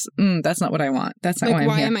seems, that's not what I want. That's not like,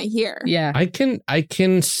 why am I here? Yeah. I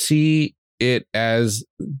can see it as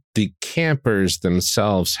the campers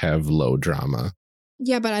themselves have low drama.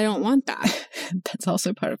 Yeah, but I don't want that. That's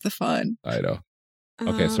also part of the fun. I know.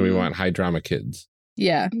 Okay, so we want high drama kids.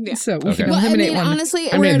 Yeah. So we Okay. can Well, I eliminate mean, one. honestly,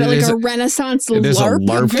 we're at like a Renaissance LARP. It is a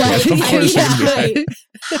LARP. Like,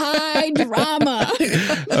 high drama.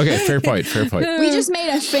 Okay, fair point. We just made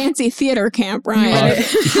a fancy theater camp, Ryan.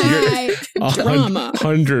 High drama.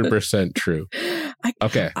 100% true.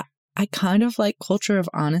 Okay. I kind of like culture of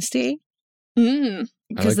honesty. I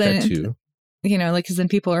like that too. You know, like, because then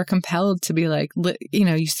people are compelled to be like, you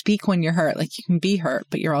know, you speak when you're hurt. Like, you can be hurt,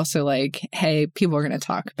 but you're also like, hey, people are going to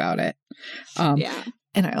talk about it. Yeah.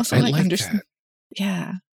 And I also like understand.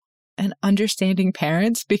 Yeah. And understanding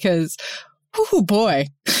parents because, oh boy.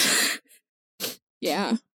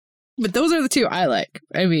 Yeah. But those are the 2 I like.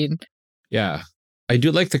 I mean. Yeah. I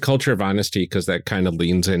do like the culture of honesty because that kind of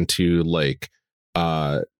leans into like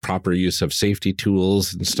proper use of safety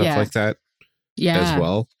tools and stuff like that. Yeah. As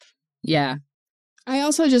well. Yeah. I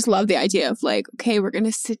also just love the idea of like, okay, we're going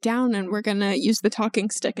to sit down and we're going to use the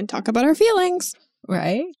talking stick and talk about our feelings.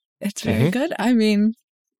 Right? It's very good. I mean,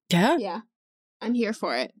 yeah. Yeah. I'm here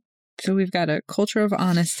for it. So we've got a culture of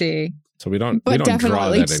honesty, So we don't But we don't draw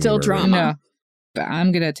definitely that still anywhere, drama. No. But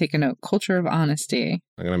I'm going to take a note. Culture of honesty.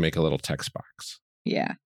 I'm gonna make a little text box.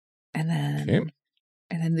 Yeah. And then Okay.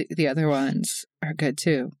 and then the other ones are good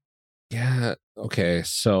too. Yeah. Okay.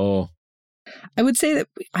 So I would say that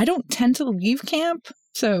I don't tend to leave camp,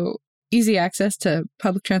 so easy access to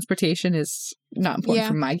public transportation is not important Yeah.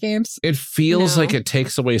 for my games. it feels No. like it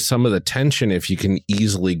takes away some of the tension if you can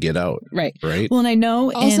easily get out, Right. right? Well, and I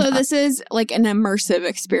know Also, in, this is like an immersive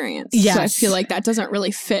experience. So I Yes. feel like that doesn't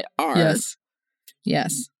really fit our,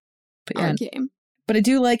 Yes. But our yeah, game. but I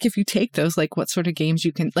do like if you take those, like what sort of games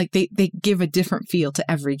you can, like they give a different feel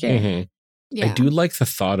to every game. Mhm. Yeah. I do like the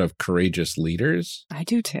thought of courageous leaders, I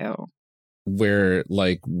do too. where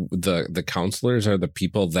like the counselors are the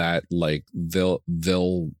people that like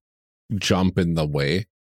they'll jump in the way.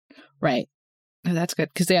 Right. Oh, that's good.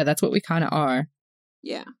 Because, yeah, that's what we kind of are.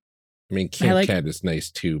 Yeah. I mean, Camp like- Cat is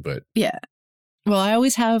nice too, but Yeah. Well, I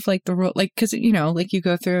always have like the rule, like, because, you know, like you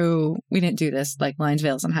go through, we didn't do this, like lines,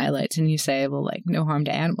 veils, and highlights, and you say, well, like, no harm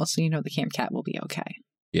to animals. So, you know, the Camp Cat will be okay.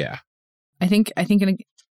 yeah. I think,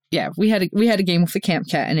 we had a game with the Camp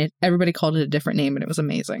Cat, and everybody called it a different name, and it was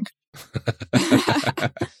amazing.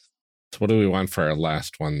 So what do we want for our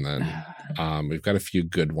last one then? We've got a few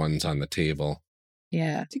good ones on the table.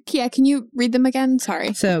 Yeah. Yeah. Can you read them again?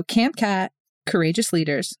 Sorry. So Camp Cat, courageous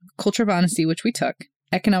leaders, culture of honesty, which we took,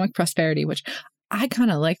 economic prosperity, which I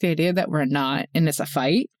kind of like the idea that we're not, and it's a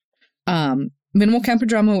fight. Minimal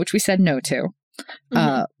campodrama, which we said no to.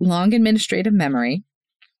 Long administrative memory,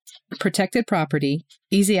 protected property,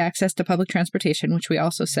 easy access to public transportation, which we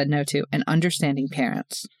also said no to, and understanding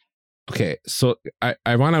parents. Okay, so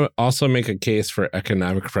I want to also make a case for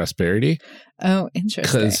economic prosperity, Oh,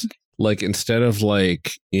 interesting. because like instead of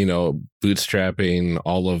like, you know, bootstrapping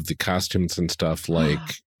all of the costumes and stuff, like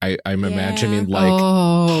I'm imagining like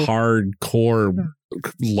oh, hardcore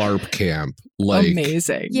LARP camp. Like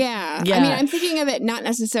amazing. Yeah. Yeah. I mean, I'm thinking of it not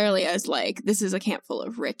necessarily as like, this is a camp full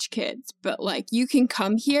of rich kids, but like you can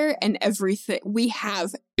come here and everything, we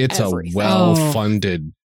have it's everything. a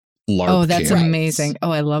well-funded LARP Oh, that's camp. amazing.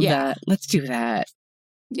 Oh, I love Yeah. that. Let's do that.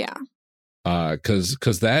 Yeah.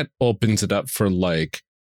 Because that opens it up for like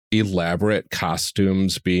elaborate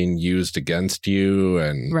costumes being used against you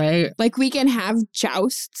and Right. Like we can have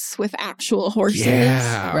jousts with actual horses.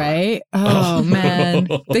 yeah, Right. Oh, man.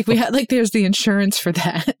 Like we had, like, there's the insurance for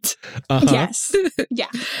that. Uh-huh. Yes. Yeah.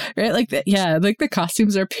 Right. Like that. Yeah. Like the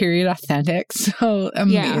costumes are period authentic. So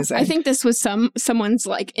amazing. Yeah. I think this was someone's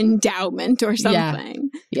like endowment or Yeah. something.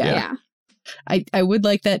 Yeah. I would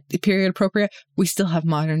like that period appropriate. We still have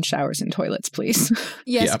modern showers and toilets, please.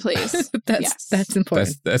 Yes, Yeah. please. Yes. That's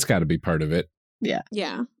important. That's got to be part of it. Yeah.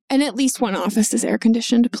 And at least one office is air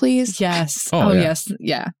conditioned, please. Yes. Oh, Oh, yeah. yes.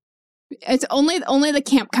 Yeah. It's only the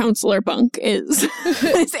camp counselor bunk is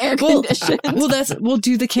air conditioned. We'll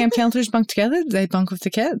do the camp counselors bunk together. They bunk with the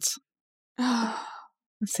kids.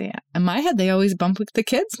 Let's see. In my head, they always bunk with the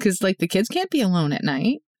kids because, like, the kids can't be alone at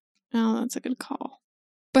night. Oh, that's a good call.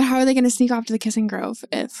 But how are they going to sneak off to the Kissing Grove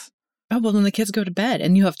if? Oh, well, then the kids go to bed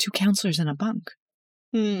and you have two counselors in a bunk.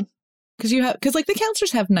 Because like the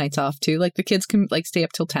counselors have nights off too. Like the kids can like stay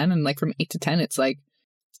up till 10 and like from 8 to 10, it's like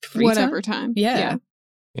free Whatever time. time. Yeah.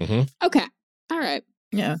 Mm-hmm. Okay. All right.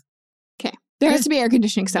 Yeah. There has to be air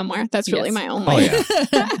conditioning somewhere. That's really Yes. my only. Oh,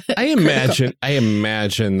 yeah. I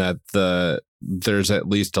imagine that there's at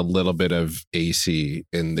least a little bit of AC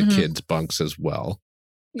in the Mhm. kids' bunks as well.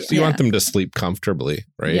 So Yeah. you want them to sleep comfortably,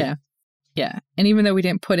 right? Yeah. Yeah. And even though we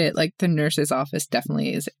didn't put it, like the nurse's office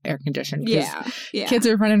definitely is air conditioned. 'cause Yeah. Yeah. Kids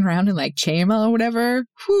are running around in like chainmail or whatever.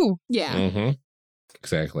 Whew. Yeah. Mm-hmm.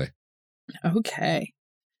 Exactly. Okay.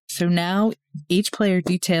 So now each player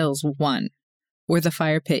details one, where the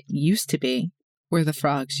fire pit used to be, where the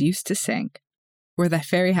frogs used to sing, where the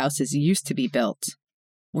fairy houses used to be built,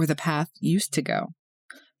 where the path used to go,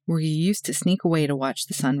 where you used to sneak away to watch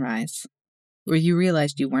the sunrise, where you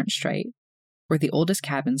realized you weren't straight, where the oldest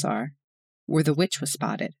cabins are, where the witch was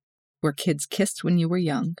spotted, where kids kissed when you were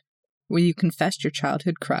young, where you confessed your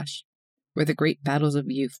childhood crush, where the great battles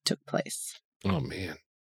of youth took place. Oh, man.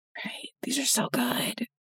 Right. These are so good.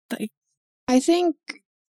 Like, I think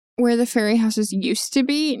where the fairy houses used to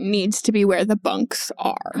be needs to be where the bunks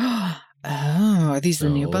are. oh, are these the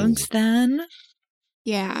new Oh. bunks then?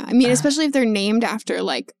 Yeah. I mean, especially if they're named after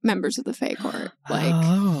like members of the Fae Court. Like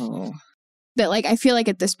Oh. that, like, I feel like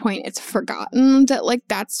at this point it's forgotten that like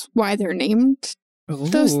that's why they're named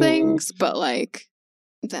those Ooh. things, but like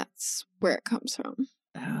that's where it comes from.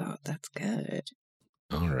 Oh, that's good.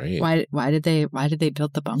 All right. Why did they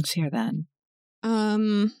build the bunks here then?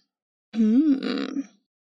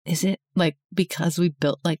 Is it like because we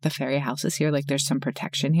built like the fairy houses here, like there's some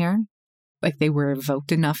protection here? like they were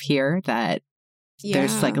evoked enough here that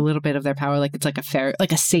there's like a little bit of their power. Like it's like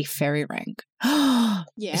a safe fairy ring.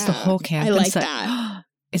 Yeah. Is the whole camp I like inside, that.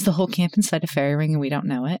 Is the whole camp inside a fairy ring and we don't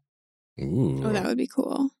know it? Ooh. Oh, that would be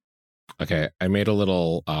cool. Okay, I made a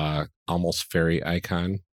little almost fairy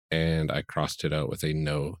icon, and I crossed it out with a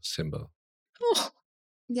no symbol. Oh,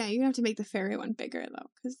 Yeah, you're gonna have to make the fairy one bigger though,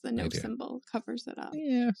 because the no I do. symbol covers it up.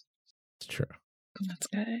 yeah. It's true. That's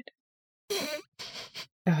good. Oh,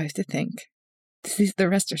 I have to think. The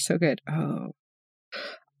rest are so good. Oh.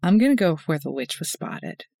 I'm going to go where the witch was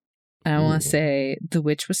spotted. And I want to say the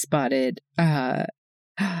witch was spotted.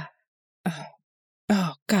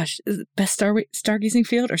 Oh gosh. Is it best stargazing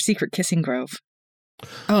field or secret kissing grove?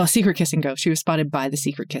 Oh, secret kissing grove. She was spotted by the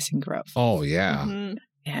secret kissing grove. Oh, yeah. Mhm.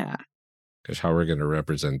 Yeah. Because how we're going to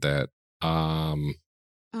represent that.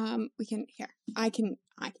 We can here. I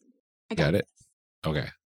Got it? this. Okay.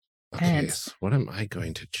 Okay, And- so what am I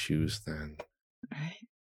going to choose then? Right.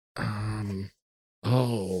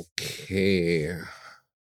 Okay.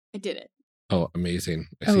 I did it. Oh, amazing.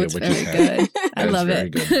 I Oh, see it's a witch's very hat. good. I That is love very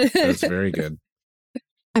it. good. That's very good.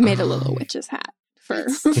 I made a little witch's hat for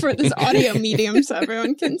this audio medium so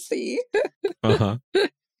everyone can see. Uh-huh.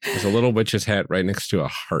 There's a little witch's hat right next to a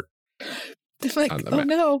heart. They're like, On the oh map.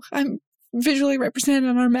 no, I'm visually represented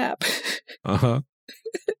on our map. Uh-huh.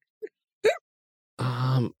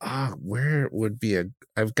 Where would be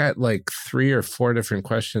I've got like 3 or 4 different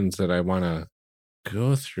questions that I want to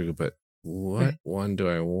go through, but what one do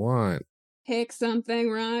I want? Pick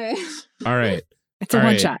something right. All right. It's a All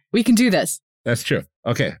one right. shot. We can do this. That's true.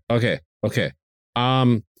 Okay.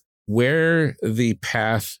 Where the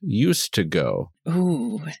path used to go,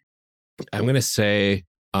 Ooh. I'm going to say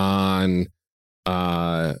on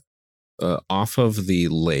off of the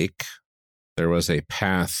lake, there was a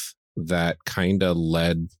path that kind of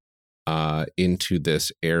led into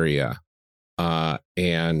this area.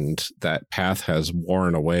 And that path has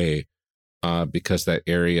worn away because that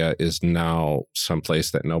area is now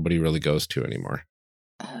someplace that nobody really goes to anymore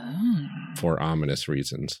Oh. for ominous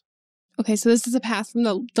reasons. Okay, so this is a path from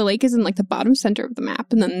the lake is in like the bottom center of the map,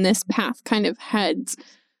 and then this path kind of heads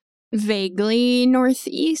vaguely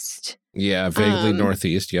northeast, Yeah, vaguely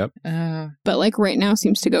northeast. Yep. but like right now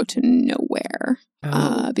seems to go to nowhere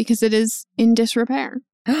Oh. because it is in disrepair.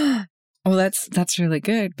 Well, that's really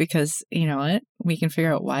good because you know what? We can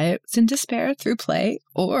figure out why it's in despair through play,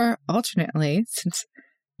 or alternately, since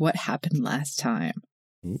what happened last time.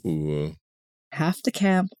 Ooh. Half the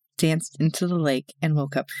camp danced into the lake and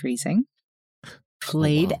woke up freezing.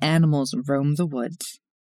 Flayed wow. animals roamed the woods.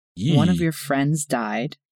 One of Yee. your friends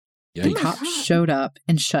died. The Yikes. cops showed up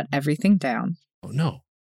and shut everything down. Oh no.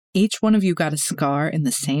 Each one of you got a scar in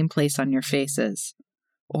the same place on your faces.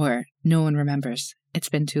 Or no one remembers. It's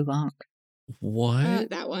been too long. What?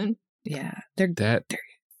 That one. Yeah. They're That they're-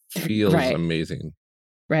 feels right. amazing.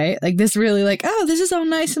 Right? Like this really like, oh, this is all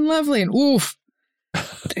nice and lovely. And oof,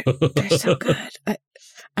 they're so good.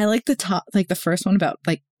 I like the top, like the first one about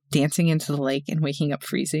like dancing into the lake and waking up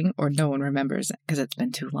freezing, or no one remembers because it's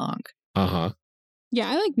been too long. Uh-huh. Yeah,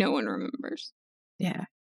 I like no one remembers. Yeah.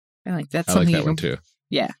 I like that's I like something that you one can, too.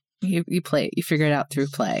 Yeah. You play, you figure it out through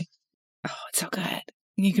play. Oh, it's so good.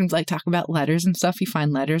 You can like talk about letters and stuff. You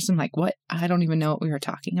find letters and like, what? I don't even know what we were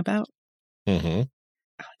talking about. Mm-hmm.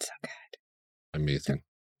 Oh, it's so good. Amazing.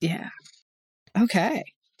 Yeah. Okay.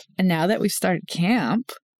 And now that we've started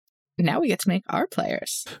camp, now we get to make our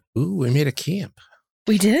players. Ooh, we made a camp.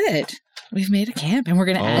 We did. We've made a camp and we're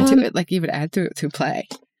going to add to it. Like you would add to it through play.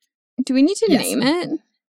 Do we need to Yes. name it?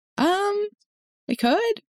 We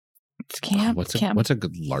could. It's camp. What's camp. a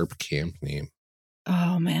good LARP camp name?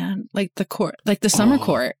 Oh man. Like the court, like the summer Oh.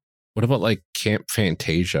 court. What about like Camp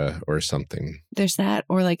Fantasia or something? There's that.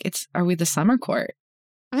 Or like are we the summer court?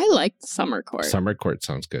 I like summer court. Summer court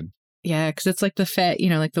sounds good. Yeah. Cause it's like the fae, you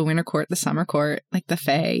know, like the winter court, the summer court, like the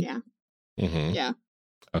fae. Yeah. Mm-hmm. Yeah.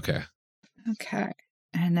 Okay. Okay.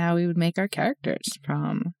 And now we would make our characters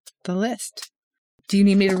from the list. Do you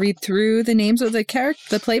need me to read through the names of the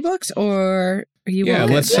playbooks, or are you? Yeah,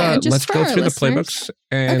 okay? let's just for go our through the listeners. playbooks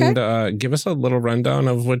and give us a little rundown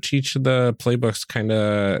of what each of the playbooks kind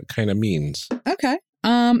of means. Okay.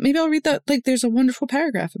 Maybe I'll read that. Like, there's a wonderful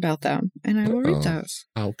paragraph about them, and I will read Uh-oh. those.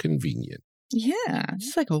 How convenient. Yeah, this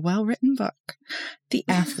is like a well-written book. The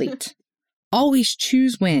athlete. Always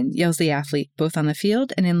choose win, yells the athlete, both on the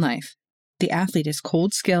field and in life. The athlete is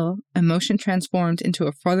cold skill, emotion transformed into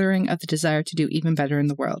a furthering of the desire to do even better in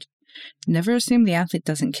the world. Never assume the athlete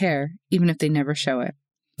doesn't care, even if they never show it.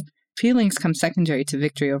 Feelings come secondary to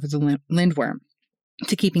victory over the lindworm,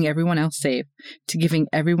 to keeping everyone else safe, to giving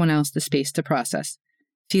everyone else the space to process.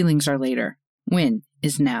 Feelings are later. Win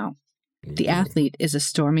is now. The athlete is a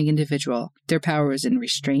storming individual. Their power is in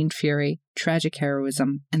restrained fury, tragic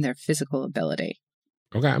heroism, and their physical ability.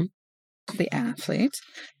 Okay. The athlete.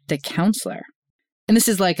 The counselor. And this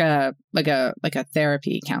is like a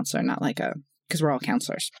therapy counselor, not like because we're all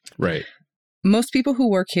counselors. Right. Most people who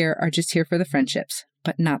work here are just here for the friendships,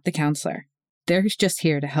 but not the counselor. They're just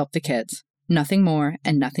here to help the kids. Nothing more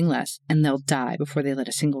and nothing less, and they'll die before they let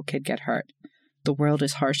a single kid get hurt. The world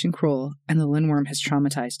is harsh and cruel, and the Lindworm has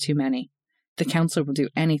traumatized too many. The counselor will do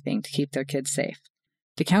anything to keep their kids safe.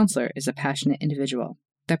 The counselor is a passionate individual.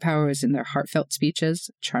 Their power is in their heartfelt speeches,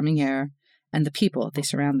 charming air, and the people they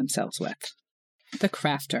surround themselves with. The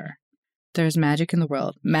crafter. There is magic in the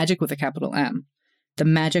world, magic with a capital M. The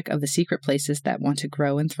magic of the secret places that want to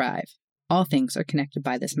grow and thrive. All things are connected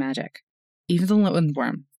by this magic. Even the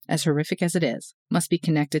Lindworm, as horrific as it is, must be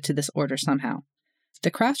connected to this order somehow.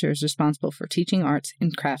 The crafter is responsible for teaching arts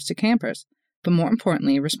and crafts to campers, but more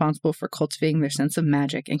importantly, responsible for cultivating their sense of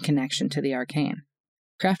magic and connection to the arcane.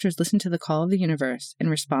 Crafters listen to the call of the universe and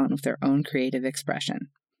respond with their own creative expression.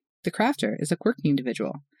 The crafter is a quirky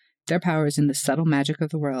individual. Their power is in the subtle magic of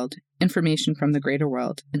the world, information from the greater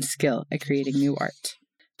world, and skill at creating new art.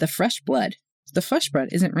 The fresh blood. The fresh blood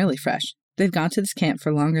isn't really fresh. They've gone to this camp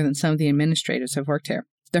for longer than some of the administrators have worked here.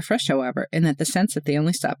 They're fresh, however, in that the sense that they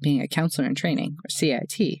only stopped being a counselor in training, or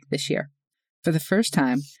CIT, this year. For the first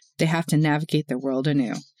time, they have to navigate their world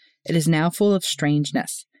anew. It is now full of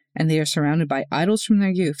strangeness, and they are surrounded by idols from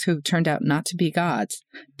their youth who have turned out not to be gods,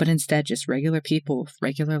 but instead just regular people with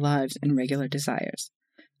regular lives and regular desires.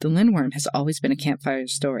 The Lindworm has always been a campfire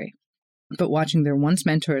story, but watching their once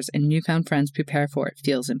mentors and newfound friends prepare for it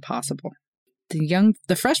feels impossible.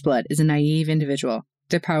 The fresh blood is a naive individual.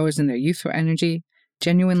 Their power is in their youthful energy,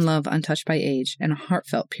 genuine love untouched by age, and a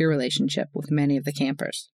heartfelt peer relationship with many of the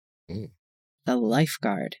campers. The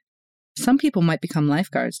lifeguard. Some people might become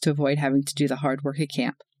lifeguards to avoid having to do the hard work at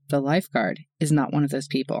camp. The lifeguard is not one of those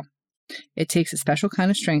people. It takes a special kind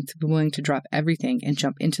of strength to be willing to drop everything and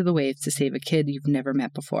jump into the waves to save a kid you've never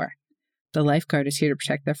met before. The lifeguard is here to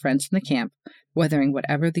protect their friends in the camp, weathering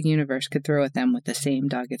whatever the universe could throw at them with the same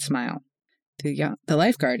dogged smile. The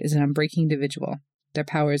lifeguard is an unbreaking individual. Their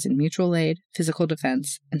power is in mutual aid, physical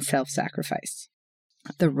defense, and self-sacrifice.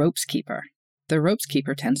 The ropes keeper. The ropes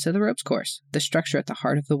keeper tends to the ropes course, the structure at the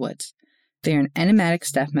heart of the woods. They are an enigmatic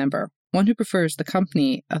staff member, one who prefers the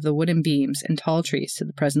company of the wooden beams and tall trees to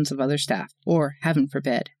the presence of other staff, or, heaven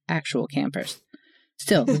forbid, actual campers.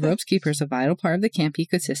 Still, the ropes keeper is a vital part of the camp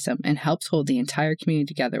ecosystem and helps hold the entire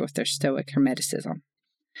community together with their stoic hermeticism.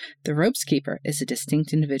 The ropes keeper is a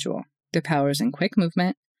distinct individual. Their power is in quick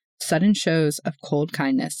movement, sudden shows of cold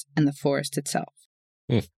kindness, and the forest itself.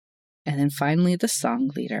 And then finally, the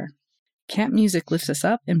song leader. Camp music lifts us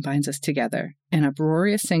up and binds us together. In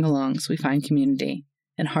uproarious sing-alongs, we find community.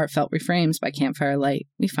 In heartfelt refrains by campfire light,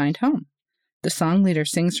 we find home. The song leader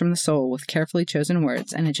sings from the soul with carefully chosen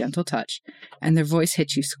words and a gentle touch, and their voice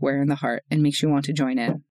hits you square in the heart and makes you want to join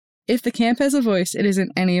in. If the camp has a voice, it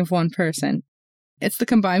isn't any of one person. It's the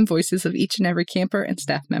combined voices of each and every camper and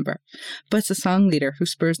staff member, but it's the song leader who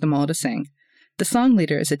spurs them all to sing. The song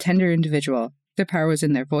leader is a tender individual. Their power is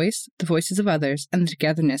in their voice, the voices of others, and the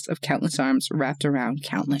togetherness of countless arms wrapped around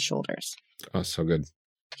countless shoulders. Oh, so good.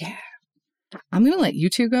 Yeah. I'm going to let you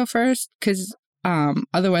two go first, because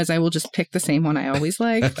otherwise I will just pick the same one I always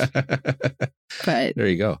like. But there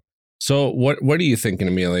you go. So what are you thinking,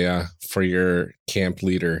 Amelia, for your camp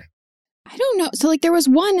leader? I don't know. So there was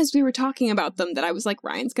one as we were talking about them that I was like,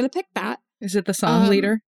 Ryan's going to pick that. Is it the song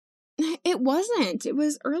leader? It wasn't. It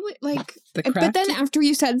was early, but then after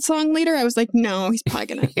you said song leader, I was like, no, he's probably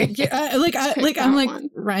going to I'm like,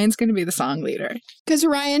 Ryan's going to be the song leader. Because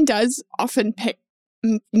Ryan does often pick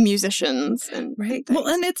musicians. And right. Well,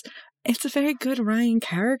 and it's a very good Ryan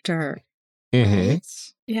character. Mm-hmm.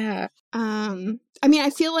 Yeah. I mean, I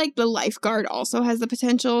feel like the lifeguard also has the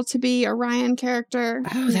potential to be a Ryan character.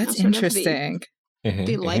 Oh, that's interesting.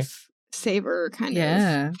 The lifesaver kind of.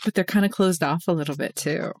 Yeah, but they're kind of closed off a little bit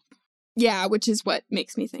too. Yeah, which is what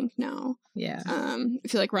makes me think no. Yeah. I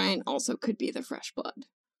feel like Ryan also could be the fresh blood.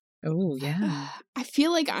 Oh, yeah. I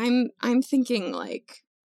feel like I'm thinking like.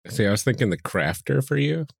 See, I was thinking the crafter for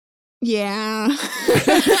you. Yeah.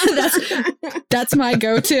 that's my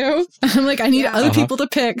go-to. I'm like, I need other people to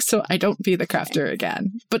pick so I don't be the crafter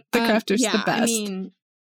again. But the crafter's the best. I mean,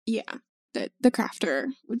 yeah. The crafter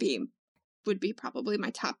would be probably my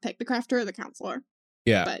top pick. The crafter or the counselor.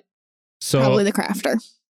 Yeah. But so probably the crafter.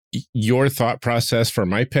 Your thought process for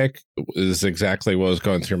my pick is exactly what was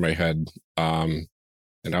going through my head. And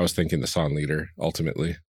I was thinking the song leader,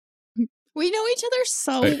 ultimately. We know each other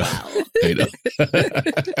so I- well. I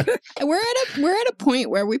know. We're at a point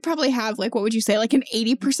where we probably have like, what would you say, like an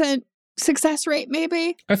 80% success rate,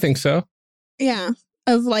 maybe? I think so. Yeah.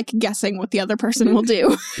 Of like guessing what the other person will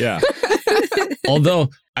do. Yeah. Although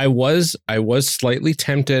I was slightly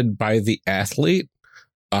tempted by the athlete,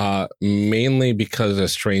 mainly because of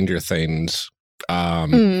Stranger Things,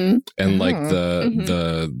 and like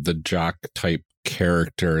the jock type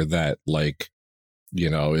character that like, you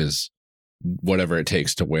know, is whatever it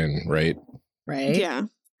takes to win, right? Right? Yeah.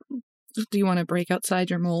 Do you want to break outside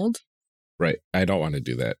your mold? Right. I don't want to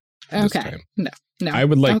do that this Okay. time. No. I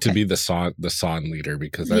would like to Okay. be the Son leader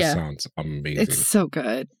because that Yeah. sounds amazing. It's so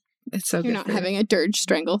good. It's so You're good. not for having a Dirge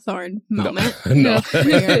Stranglethorn No. moment. No. You're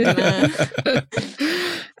gonna you.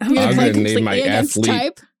 I'm play gonna name completely my against athlete.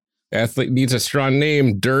 type. Athlete needs a strong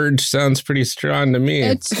name. Dirge sounds pretty strong to me.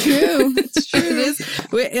 It's true. It's true. It is.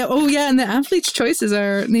 Oh yeah, and the athlete's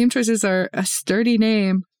name choices are a sturdy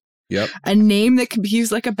name, Yep. a name that could be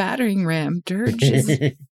used like a battering ram. Dirge.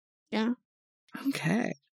 Is, Yeah.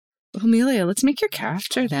 okay. Well, Amelia, let's make your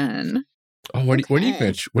character then. Oh, what are you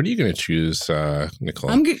Okay. gonna choose, Nicole?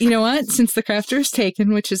 I'm good. You know what? Since the crafter is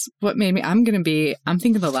taken, which is what made me, I'm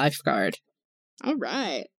thinking the lifeguard. All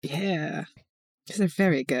right. Yeah, because they're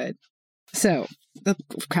very good. So the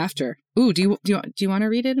crafter. Ooh, do you want to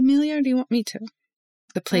read it, Amelia, or do you want me to?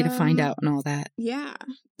 The play to find out and all that. Yeah.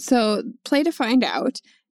 So, play to find out,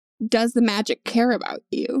 does the magic care about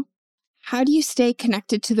you? How do you stay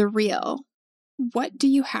connected to the real? What do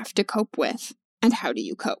you have to cope with? And how do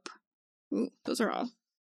you cope? Ooh, those are all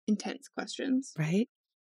intense questions. Right?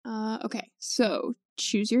 Okay, so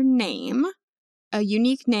choose your name, a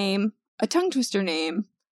unique name, a tongue twister name,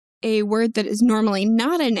 a word that is normally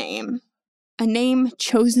not a name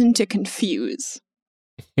chosen to confuse.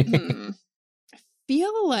 I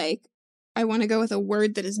feel like I want to go with a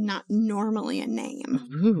word that is not normally a name.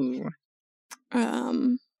 Ooh.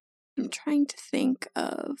 I'm trying to think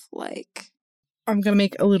of like. I'm gonna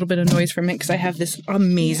make a little bit of noise for a minute because I have this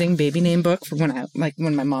amazing baby name book for when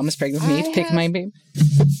my mom was pregnant with me to pick my baby.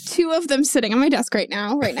 2 of them sitting on my desk right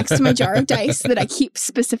now, right next to my jar of dice that I keep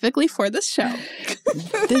specifically for this show.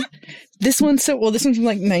 This one's from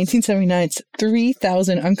like 1979. It's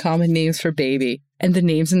 3,000 uncommon names for baby, and the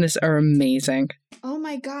names in this are amazing. Oh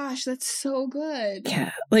my gosh, that's so good.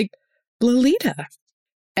 Yeah, like Lolita,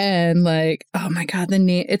 and like, oh my god, the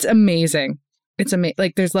name, it's amazing. It's amazing.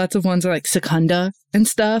 Like, there's lots of ones that are like Secunda and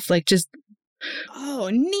stuff. Like, just Oh,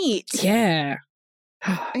 neat. yeah.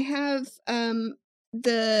 I have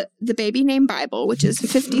the baby name Bible, which is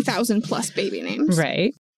 50,000 plus baby names.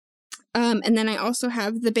 Right. And then I also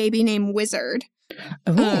have the baby name Wizard,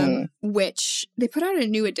 Oh, which they put out a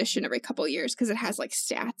new edition every couple years because it has like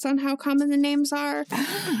stats on how common the names are.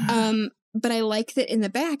 But I like that in the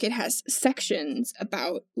back it has sections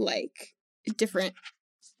about like different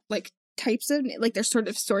like types of like they're sort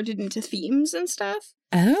of sorted into themes and stuff.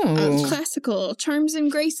 oh, Classical, charms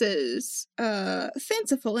and graces,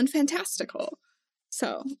 fanciful and fantastical.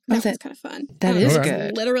 So that was kind of fun. that is it's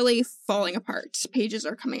good. literally falling apart. Pages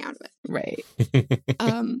are coming out of it. right.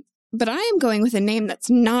 But I am going with a name that's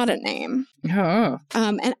not a name. Oh,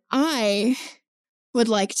 And I would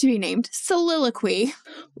like to be named Soliloquy.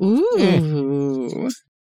 ooh.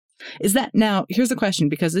 Is that now? Here's the question,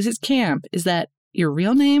 because this is camp. Is that your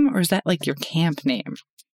real name, or is that like your camp name?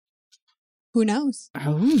 Who knows?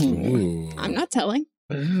 Oh, Ooh. I'm not telling.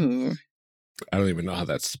 ooh. I don't even know how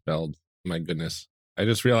that's spelled. My goodness. I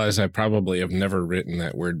just realized I probably have never written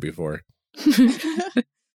that word before.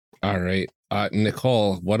 All right.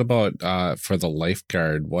 Nicole, what about for the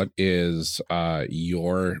lifeguard? What is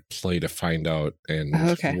your play to find out, and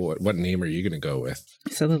Okay. what name are you going to go with?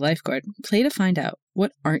 So the lifeguard, play to find out,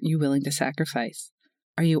 what aren't you willing to sacrifice?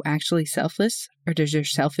 Are you actually selfless, or does your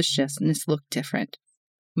selfishness look different?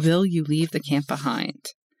 Will you leave the camp behind?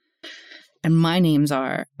 And my names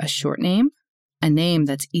are a short name, a name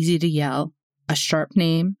that's easy to yell, a sharp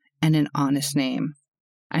name, and an honest name.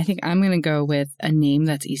 I think I'm going to go with a name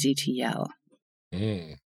that's easy to yell.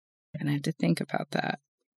 Mm. And I have to think about that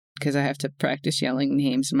because I have to practice yelling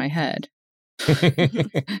names in my head.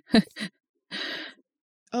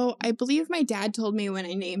 Oh, I believe my dad told me when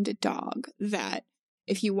I named a dog that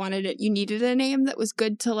if you wanted it, you needed a name that was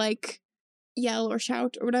good to like yell or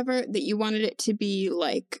shout or whatever, that you wanted it to be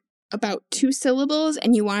like about 2 syllables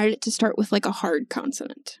and you wanted it to start with like a hard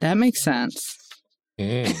consonant. That makes sense.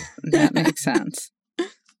 Mm. That makes sense.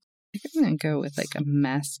 I think I'm going to go with like a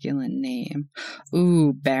masculine name.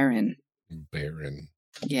 Ooh, Baron. Baron.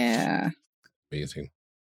 Yeah. Amazing.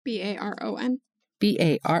 Baron.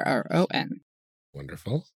 Barron.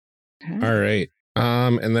 Wonderful. Okay. All right.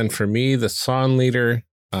 And then for me, the song leader,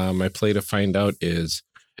 my play to find out is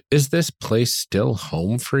this place still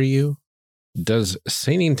home for you? Does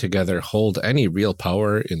singing together hold any real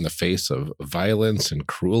power in the face of violence and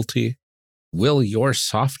cruelty? Will your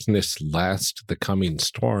softness last the coming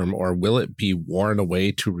storm, or will it be worn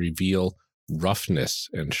away to reveal roughness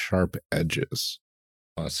and sharp edges?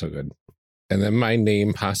 Oh, that's so good. And then my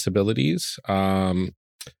name possibilities, a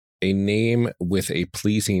name with a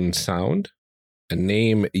pleasing sound, a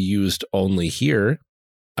name used only here,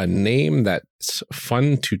 a name that's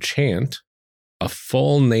fun to chant, a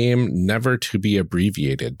full name never to be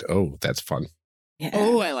abbreviated. Oh, that's fun. Yeah.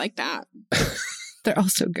 Oh, I like that. They're all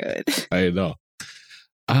so good. I know.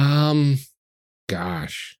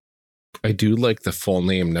 Gosh, I do like the full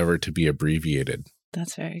name never to be abbreviated.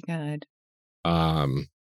 That's very good.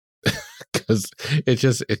 Because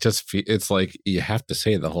it's like you have to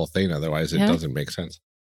say the whole thing, otherwise it doesn't make sense.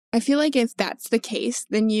 I feel like if that's the case,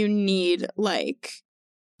 then you need like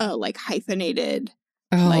a hyphenated,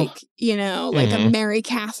 like a Mary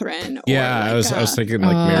Catherine. Or yeah, I was thinking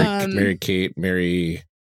like Mary Kate, Mary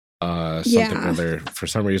something other. For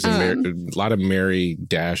some reason, a lot of Mary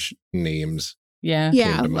dash names. Yeah,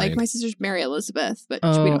 like my sister's Mary Elizabeth, but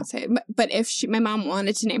we don't say it. But if my mom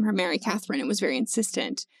wanted to name her Mary Catherine and was very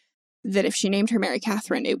insistent that if she named her Mary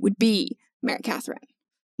Catherine, it would be Mary Catherine,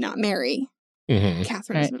 not Mary.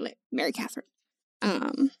 Catherine is Mary Catherine.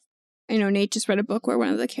 I know Nate just read a book where one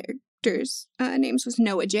of the characters' names was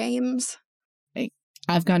Noah James.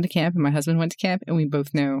 I've gone to camp and my husband went to camp and we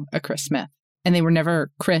both know a Chris Smith. And they were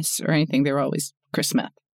never Chris or anything. They were always Chris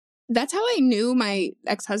Smith. That's how I knew my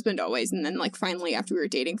ex-husband always. And then finally after we were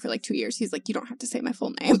dating for 2 years, he's like, you don't have to say my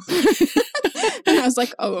full name. And I was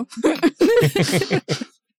like, oh.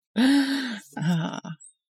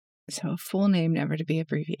 So a full name never to be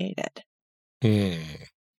abbreviated.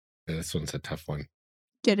 This one's a tough one.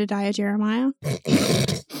 Jedediah Jeremiah.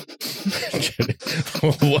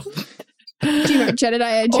 Do you know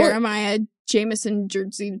Jedediah Jeremiah Jameson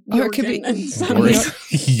Jersey Jorgen?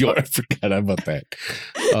 I forgot about that.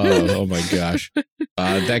 Oh my gosh.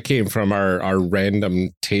 That came from our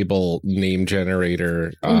random table name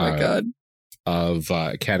generator. Oh my God. Of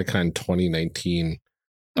Catacon 2019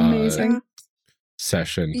 amazing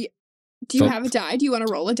session. Do you have a die? Do you want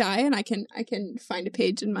to roll a die and I can find a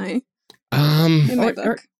page in my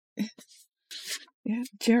book? Yeah,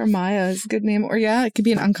 Jeremiah is a good name. Or it could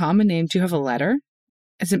be an uncommon name. Do you have a letter?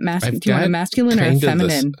 Is it masculine? Do you want a masculine or a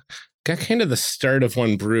feminine? Got kind of the start of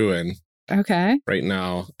one brewing. Okay. Right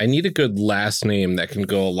now. I need a good last name that can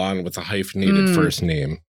go along with a hyphenated first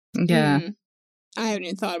name. Yeah. I haven't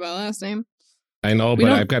even thought about last name. I know,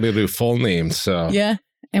 but I've got to do full names, so. Yeah.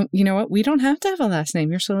 And you know what? We don't have to have a last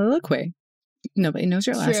name. You're soliloquy. Nobody knows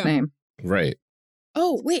your last name. Right.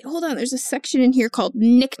 Oh, wait, hold on. There's a section in here called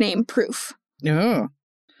nickname proof. Oh,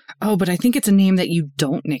 but I think it's a name that you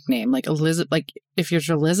don't nickname. Like Elizabeth, like if you're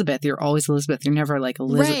Elizabeth, you're always Elizabeth. You're never like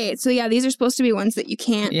Elizabeth. Right. So these are supposed to be ones that you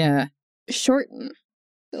can't shorten.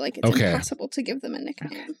 So it's impossible to give them a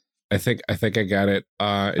nickname. I think I got it.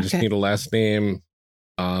 I just need a last name.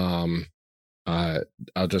 I'll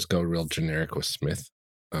just go real generic with Smith.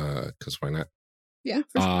 Because why not? Yeah.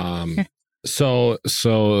 For sure.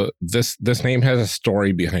 So this name has a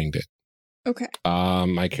story behind it. Okay.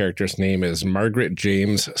 My character's name is Margaret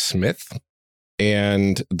James Smith.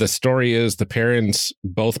 And the story is the parents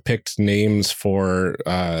both picked names for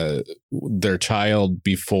their child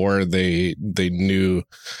before they knew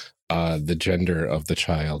the gender of the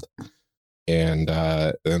child. And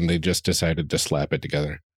they just decided to slap it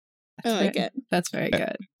together. I like it. That's very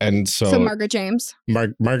good. And so Margaret James.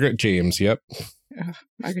 Margaret James, yep.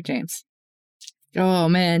 Margaret James. Oh,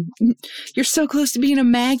 man. You're so close to being a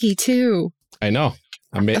Maggie, too. I know.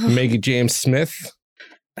 I'm Maggie James Smith.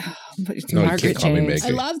 No, Margaret you can't call me James.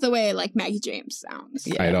 Maggie. I love the way Maggie James sounds.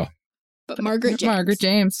 Yeah. I know. But Margaret James. Margaret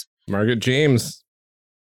James. Margaret James.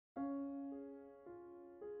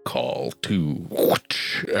 Call to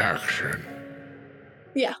action.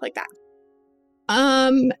 Yeah, like that.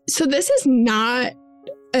 So this is not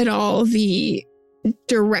at all the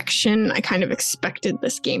direction I kind of expected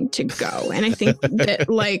this game to go. And I think that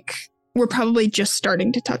we're probably just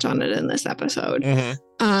starting to touch on it in this episode.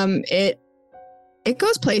 Mm-hmm. It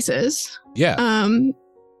goes places. Yeah.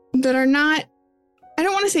 That are not, I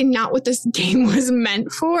don't want to say not what this game was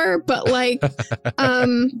meant for, but I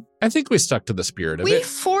think we stuck to the spirit of it. We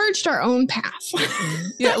forged our own path.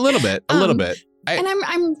 Yeah, a little bit. And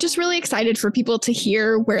I'm just really excited for people to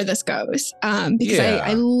hear where this goes, because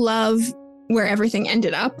I love where everything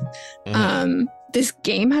ended up. Mm-hmm. This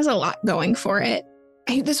game has a lot going for it.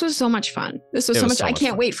 This was so much fun. This was It so was much. so I much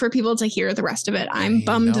can't fun. wait for people to hear the rest of it. I'm I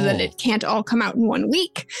bummed that know. it can't all come out in 1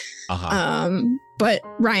 week. But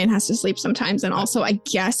Ryan has to sleep sometimes. And also, I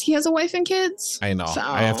guess he has a wife and kids. I know. So-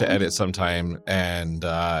 I have to edit sometime, and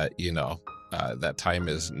that time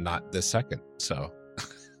is not this second, so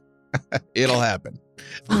it'll happen.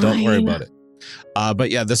 Don't worry Fine. about it.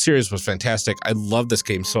 But yeah, the series was fantastic. I love this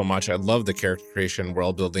game so much. I love the character creation,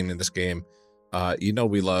 world building in this game.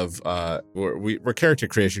 We love we're character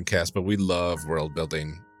creation cast, but we love world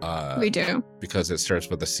building. We do. Because it starts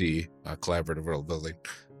with a C, collaborative world building.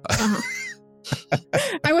 Uh-huh.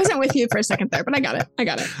 I wasn't with you for a second there, but I got it.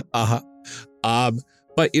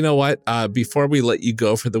 But you know what? Before we let you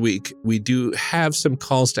go for the week, we do have some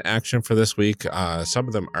calls to action for this week. Some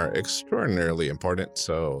of them are extraordinarily important,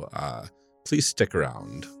 so please stick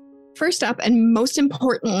around. First up, and most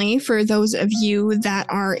importantly, for those of you that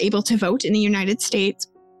are able to vote in the United States,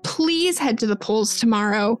 please head to the polls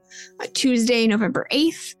tomorrow, Tuesday, November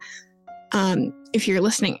 8th. If you're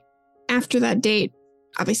listening after that date,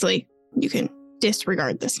 obviously you can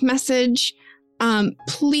disregard this message.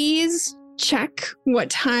 Please check what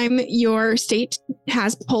time your state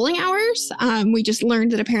has polling hours. We just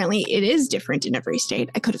learned that apparently it is different in every state.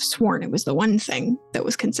 I could have sworn it was the one thing that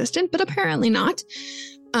was consistent, but apparently not.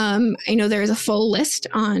 I know there is a full list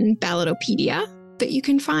on Ballotopedia that you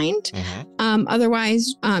can find. Mm-hmm.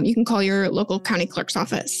 Otherwise, you can call your local county clerk's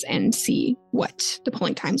office and see what the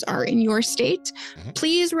polling times are in your state. Mm-hmm.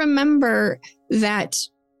 Please remember that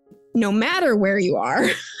no matter where you are,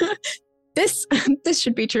 this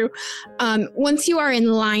should be true. Once you are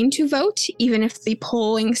in line to vote, even if the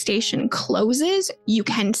polling station closes, you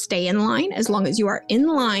can stay in line. As long as you are in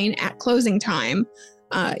line at closing time,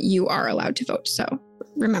 you are allowed to vote. So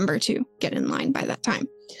remember to get in line by that time.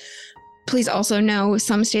 Please also know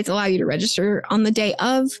some states allow you to register on the day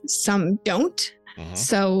of, some don't. Mm-hmm.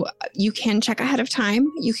 So you can check ahead of time.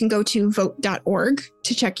 You can go to vote.org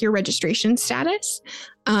to check your registration status.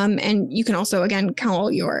 And you can also, again,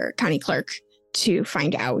 call your county clerk to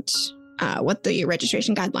find out what the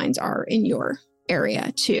registration guidelines are in your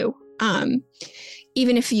area too.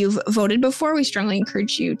 Even if you've voted before, we strongly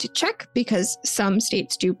encourage you to check because some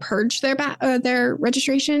states do purge their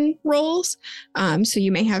registration rolls. So you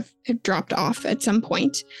may have dropped off at some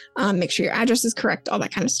point. Make sure your address is correct, all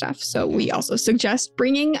that kind of stuff. So we also suggest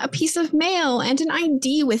bringing a piece of mail and an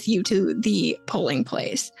ID with you to the polling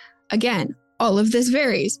place. Again, all of this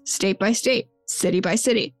varies state by state, city by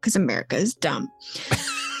city, because America is dumb.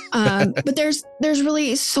 But there's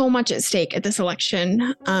really so much at stake at this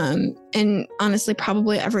election, and honestly,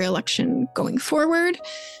 probably every election going forward.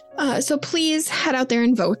 So please head out there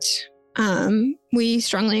and vote. We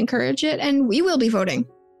strongly encourage it, and we will be voting.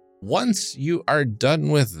 Once you are done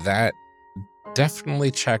with that,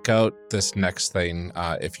 definitely check out this next thing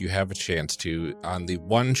if you have a chance to. On the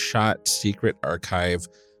One Shot Secret Archive,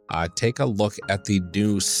 take a look at the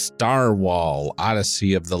new Star Wall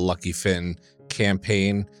Odyssey of the Lucky Finn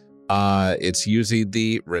campaign. It's using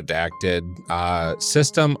the redacted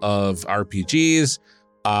system of RPGs.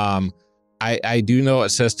 I do know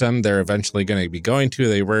what system they're eventually going to be going to.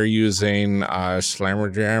 They were using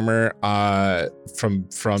Slammerjammer from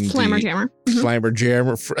Slammerjammer.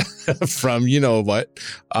 Slammerjammer from you know what.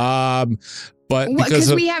 But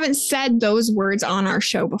because we haven't said those words on our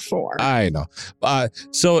show before. I know.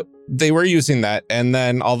 So they were using that, and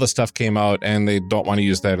then all the stuff came out, and they don't want to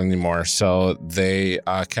use that anymore. So they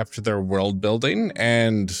kept their world building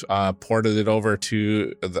and ported it over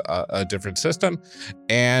to a different system.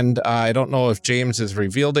 And I don't know if James has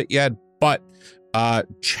revealed it yet, but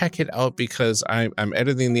check it out because I'm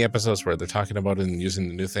editing the episodes where they're talking about it and using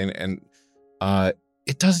the new thing, and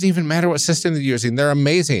it doesn't even matter what system they're using. They're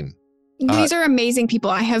amazing. These are amazing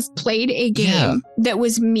people. I have played a game that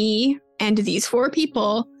was me and these four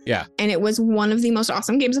people. Yeah. And it was one of the most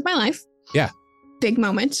awesome games of my life. Yeah. Big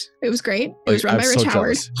moment. It was great. It was run by Rich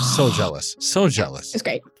Howard. So jealous. So jealous.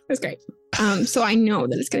 It was great. So I know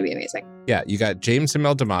that it's going to be amazing. Yeah. You got James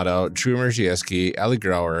Emil D'Amato, Drew Merzieski, Ellie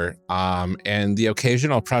Grower, and the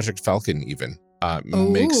occasional Project Falcon even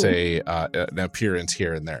makes an appearance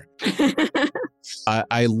here and there.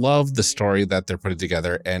 I love the story that they're putting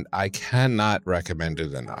together, and I cannot recommend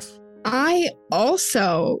it enough. I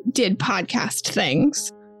also did podcast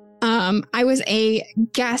things. I was a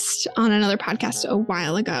guest on another podcast a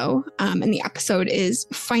while ago, and the episode is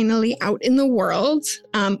finally out in the world,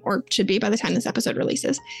 or should be by the time this episode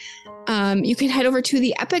releases. You can head over to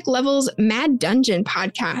the Epic Levels Mad Dungeon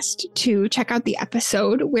podcast to check out the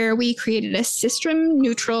episode where we created a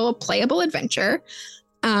system-neutral playable adventure.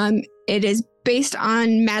 It is based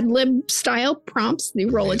on Mad Lib style prompts. You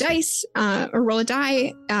roll Amazing. a dice or roll a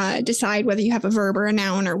die, decide whether you have a verb or a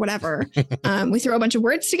noun or whatever. We throw a bunch of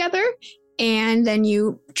words together, and then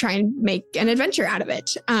you try and make an adventure out of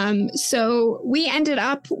it. So we ended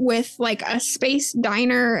up with like a space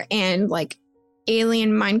diner and like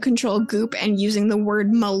alien mind control goop, and using the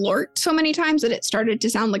word malort so many times that it started to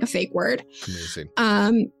sound like a fake word.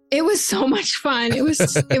 Amazing. It was so much fun. It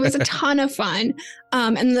was a ton of fun.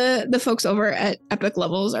 And the folks over at Epic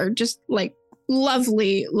Levels are just like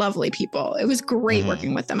lovely, lovely people. It was great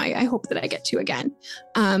working with them. I hope that I get to again.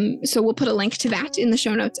 So we'll put a link to that in the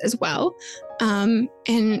show notes as well.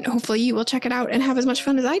 And hopefully you will check it out and have as much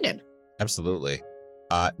fun as I did. Absolutely.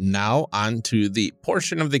 Now on to the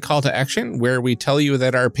portion of the call to action where we tell you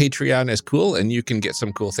that our Patreon is cool and you can get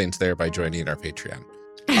some cool things there by joining our Patreon.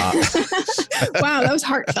 Wow, that was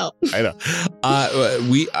heartfelt. I know.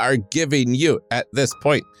 We are giving you at this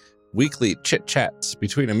point weekly chit chats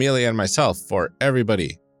between Amelia and myself for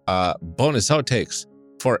everybody. Bonus outtakes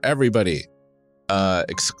for everybody.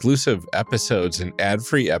 Exclusive episodes and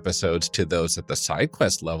ad-free episodes to those at the side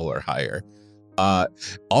quest level or higher.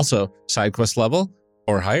 Also, side quest level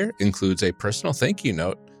or higher includes a personal thank you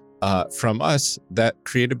note from us that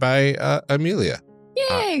created by Amelia.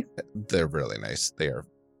 Yay! They're really nice. They are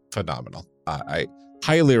phenomenal. I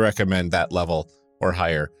highly recommend that level or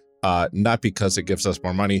higher, not because it gives us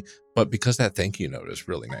more money, but because that thank you note is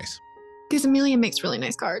really nice. Because Amelia makes really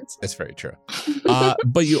nice cards. It's very true.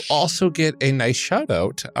 But you also get a nice shout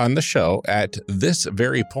out on the show at this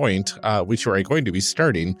very point, which we are going to be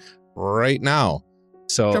starting right now.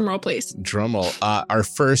 So Drum roll, please. Drum roll. Our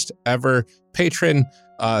first ever patron,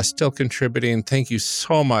 still contributing. Thank you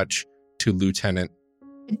so much to Lieutenant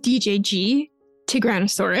DJG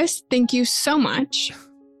Tigranosaurus. Thank you so much.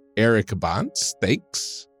 Eric Bonds.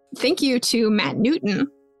 Thanks. Thank you to Matt Newton.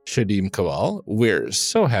 Shadim Kowal. We're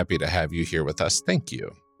so happy to have you here with us. Thank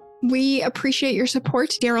you. We appreciate your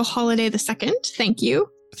support. Daryl Holiday II. Thank you.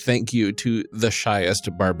 Thank you to the Shyest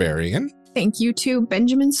Barbarian. Thank you to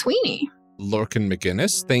Benjamin Sweeney. Lorcan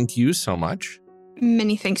McGinnis. Thank you so much.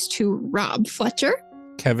 Many thanks to Rob Fletcher.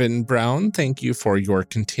 Kevin Brown. Thank you for your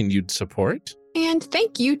continued support. And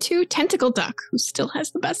thank you to Tentacle Duck, who still has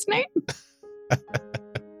the best name.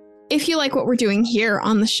 If you like what we're doing here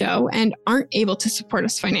on the show and aren't able to support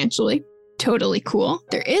us financially, totally cool.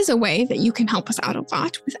 There is a way that you can help us out a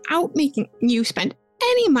lot without making you spend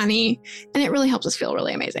any money. And it really helps us feel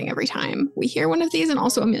really amazing every time we hear one of these. And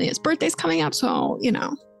also Amelia's birthday's coming up. So,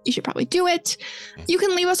 you should probably do it. You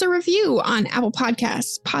can leave us a review on Apple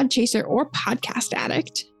Podcasts, Podchaser, or Podcast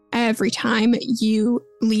Addict. Every time you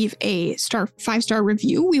leave a 5-star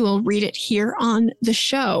review, we will read it here on the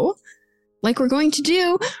show, like we're going to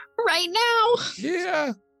do right now.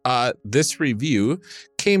 Yeah. This review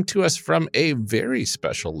came to us from a very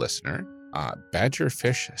special listener,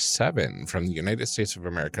 Badgerfish7 from the United States of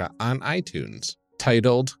America on iTunes,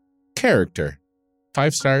 titled Character.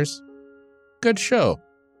 5 stars. Good show.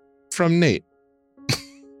 From Nate.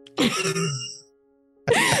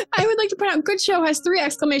 I would like to point out, good show has 3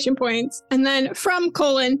 exclamation points, and then from :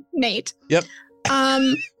 Nate. Yep.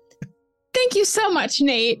 Thank you so much,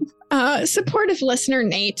 Nate. Supportive listener,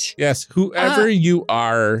 Nate. Yes, whoever you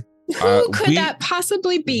are. Who could that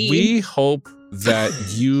possibly be? We hope that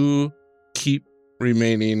you keep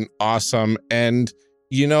remaining awesome and,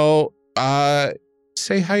 say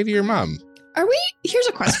hi to your mom. Here's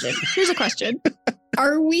a question.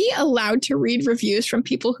 Are we allowed to read reviews from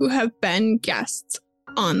people who have been guests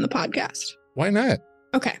on the podcast? Why not?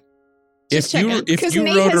 Okay. If you wrote Nate has a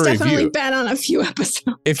definitely review, been on a few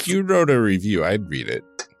episodes. if you wrote a review, I'd read it.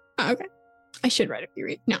 Oh, okay. I should write a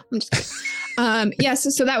few. No, I'm just kidding. Yes,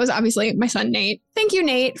 so that was obviously my son, Nate. Thank you,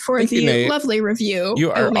 Nate, for the lovely review.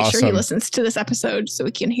 You I will are make sure he awesome. listens to this episode so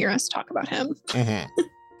we can hear us talk about him. Mm-hmm.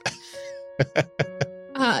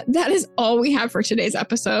 That is all we have for today's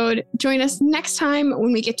episode. Join us next time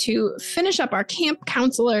when we get to finish up our camp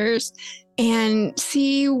counselors and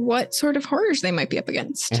see what sort of horrors they might be up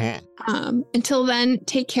against. Mm-hmm. Until then,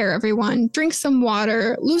 take care, everyone. Drink some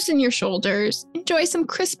water, loosen your shoulders, enjoy some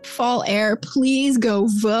crisp fall air. Please go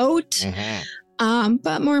vote. Mm-hmm.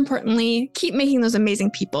 But more importantly, keep making those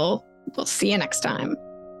amazing people. We'll see you next time.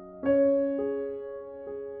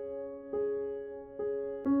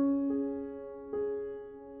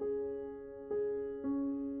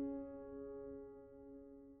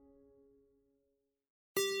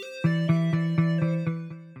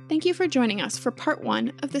 Thank you for joining us for part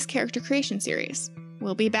 1 of this character creation series.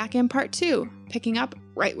 We'll be back in part 2, picking up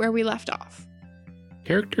right where we left off.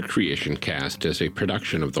 Character Creation Cast is a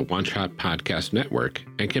production of the One Shot Podcast Network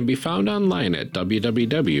and can be found online at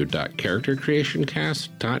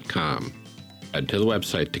www.charactercreationcast.com. Head to the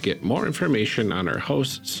website to get more information on our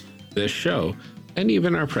hosts, this show, and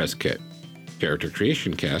even our press kit. Character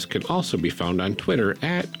Creation Cast can also be found on Twitter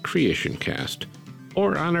at CreationCast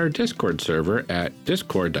or on our Discord server at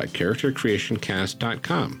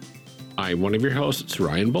discord.charactercreationcast.com. I'm one of your hosts,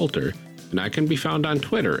 Ryan Bolter, and I can be found on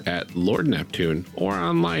Twitter at Lord Neptune or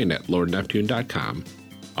online at lordneptune.com.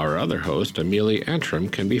 Our other host, Amelia Antrim,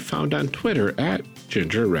 can be found on Twitter at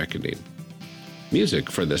Ginger Reckoning. Music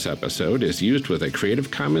for this episode is used with a Creative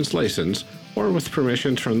Commons license or with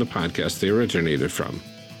permissions from the podcast they originated from.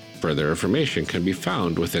 Further information can be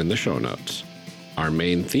found within the show notes. Our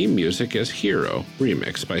main theme music is Hero,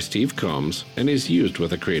 remixed by Steve Combs, and is used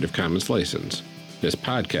with a Creative Commons license. This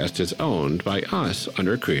podcast is owned by us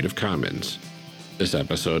under Creative Commons. This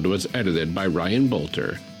episode was edited by Ryan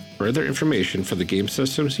Bolter. Further information for the game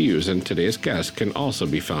systems used in today's guest can also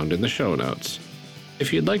be found in the show notes.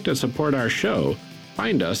 If you'd like to support our show,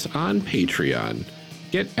 find us on Patreon.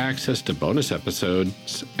 Get access to bonus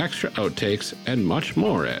episodes, extra outtakes, and much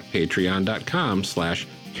more at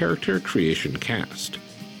patreon.com/charactercreationcast.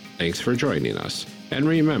 Thanks for joining us. And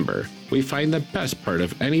remember, we find the best part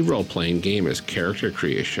of any role-playing game is character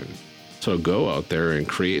creation. So go out there and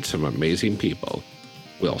create some amazing people.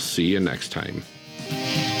 We'll see you next time.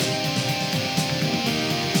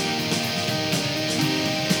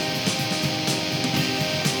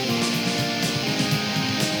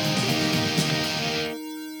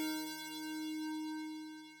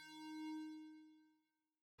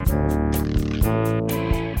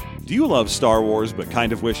 Do you love Star Wars but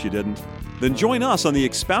kind of wish you didn't? Then join us on the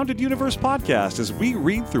Expounded Universe podcast as we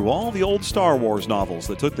read through all the old Star Wars novels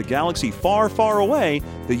that took the galaxy far, far away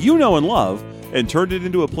that you know and love and turned it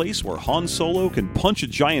into a place where Han Solo can punch a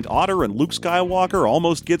giant otter and Luke Skywalker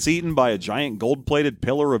almost gets eaten by a giant gold-plated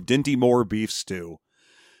pillar of Dinty Moore beef stew.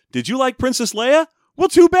 Did you like Princess Leia? Well,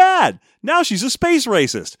 too bad! Now she's a space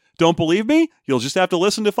racist. Don't believe me? You'll just have to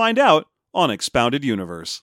listen to find out on Expounded Universe.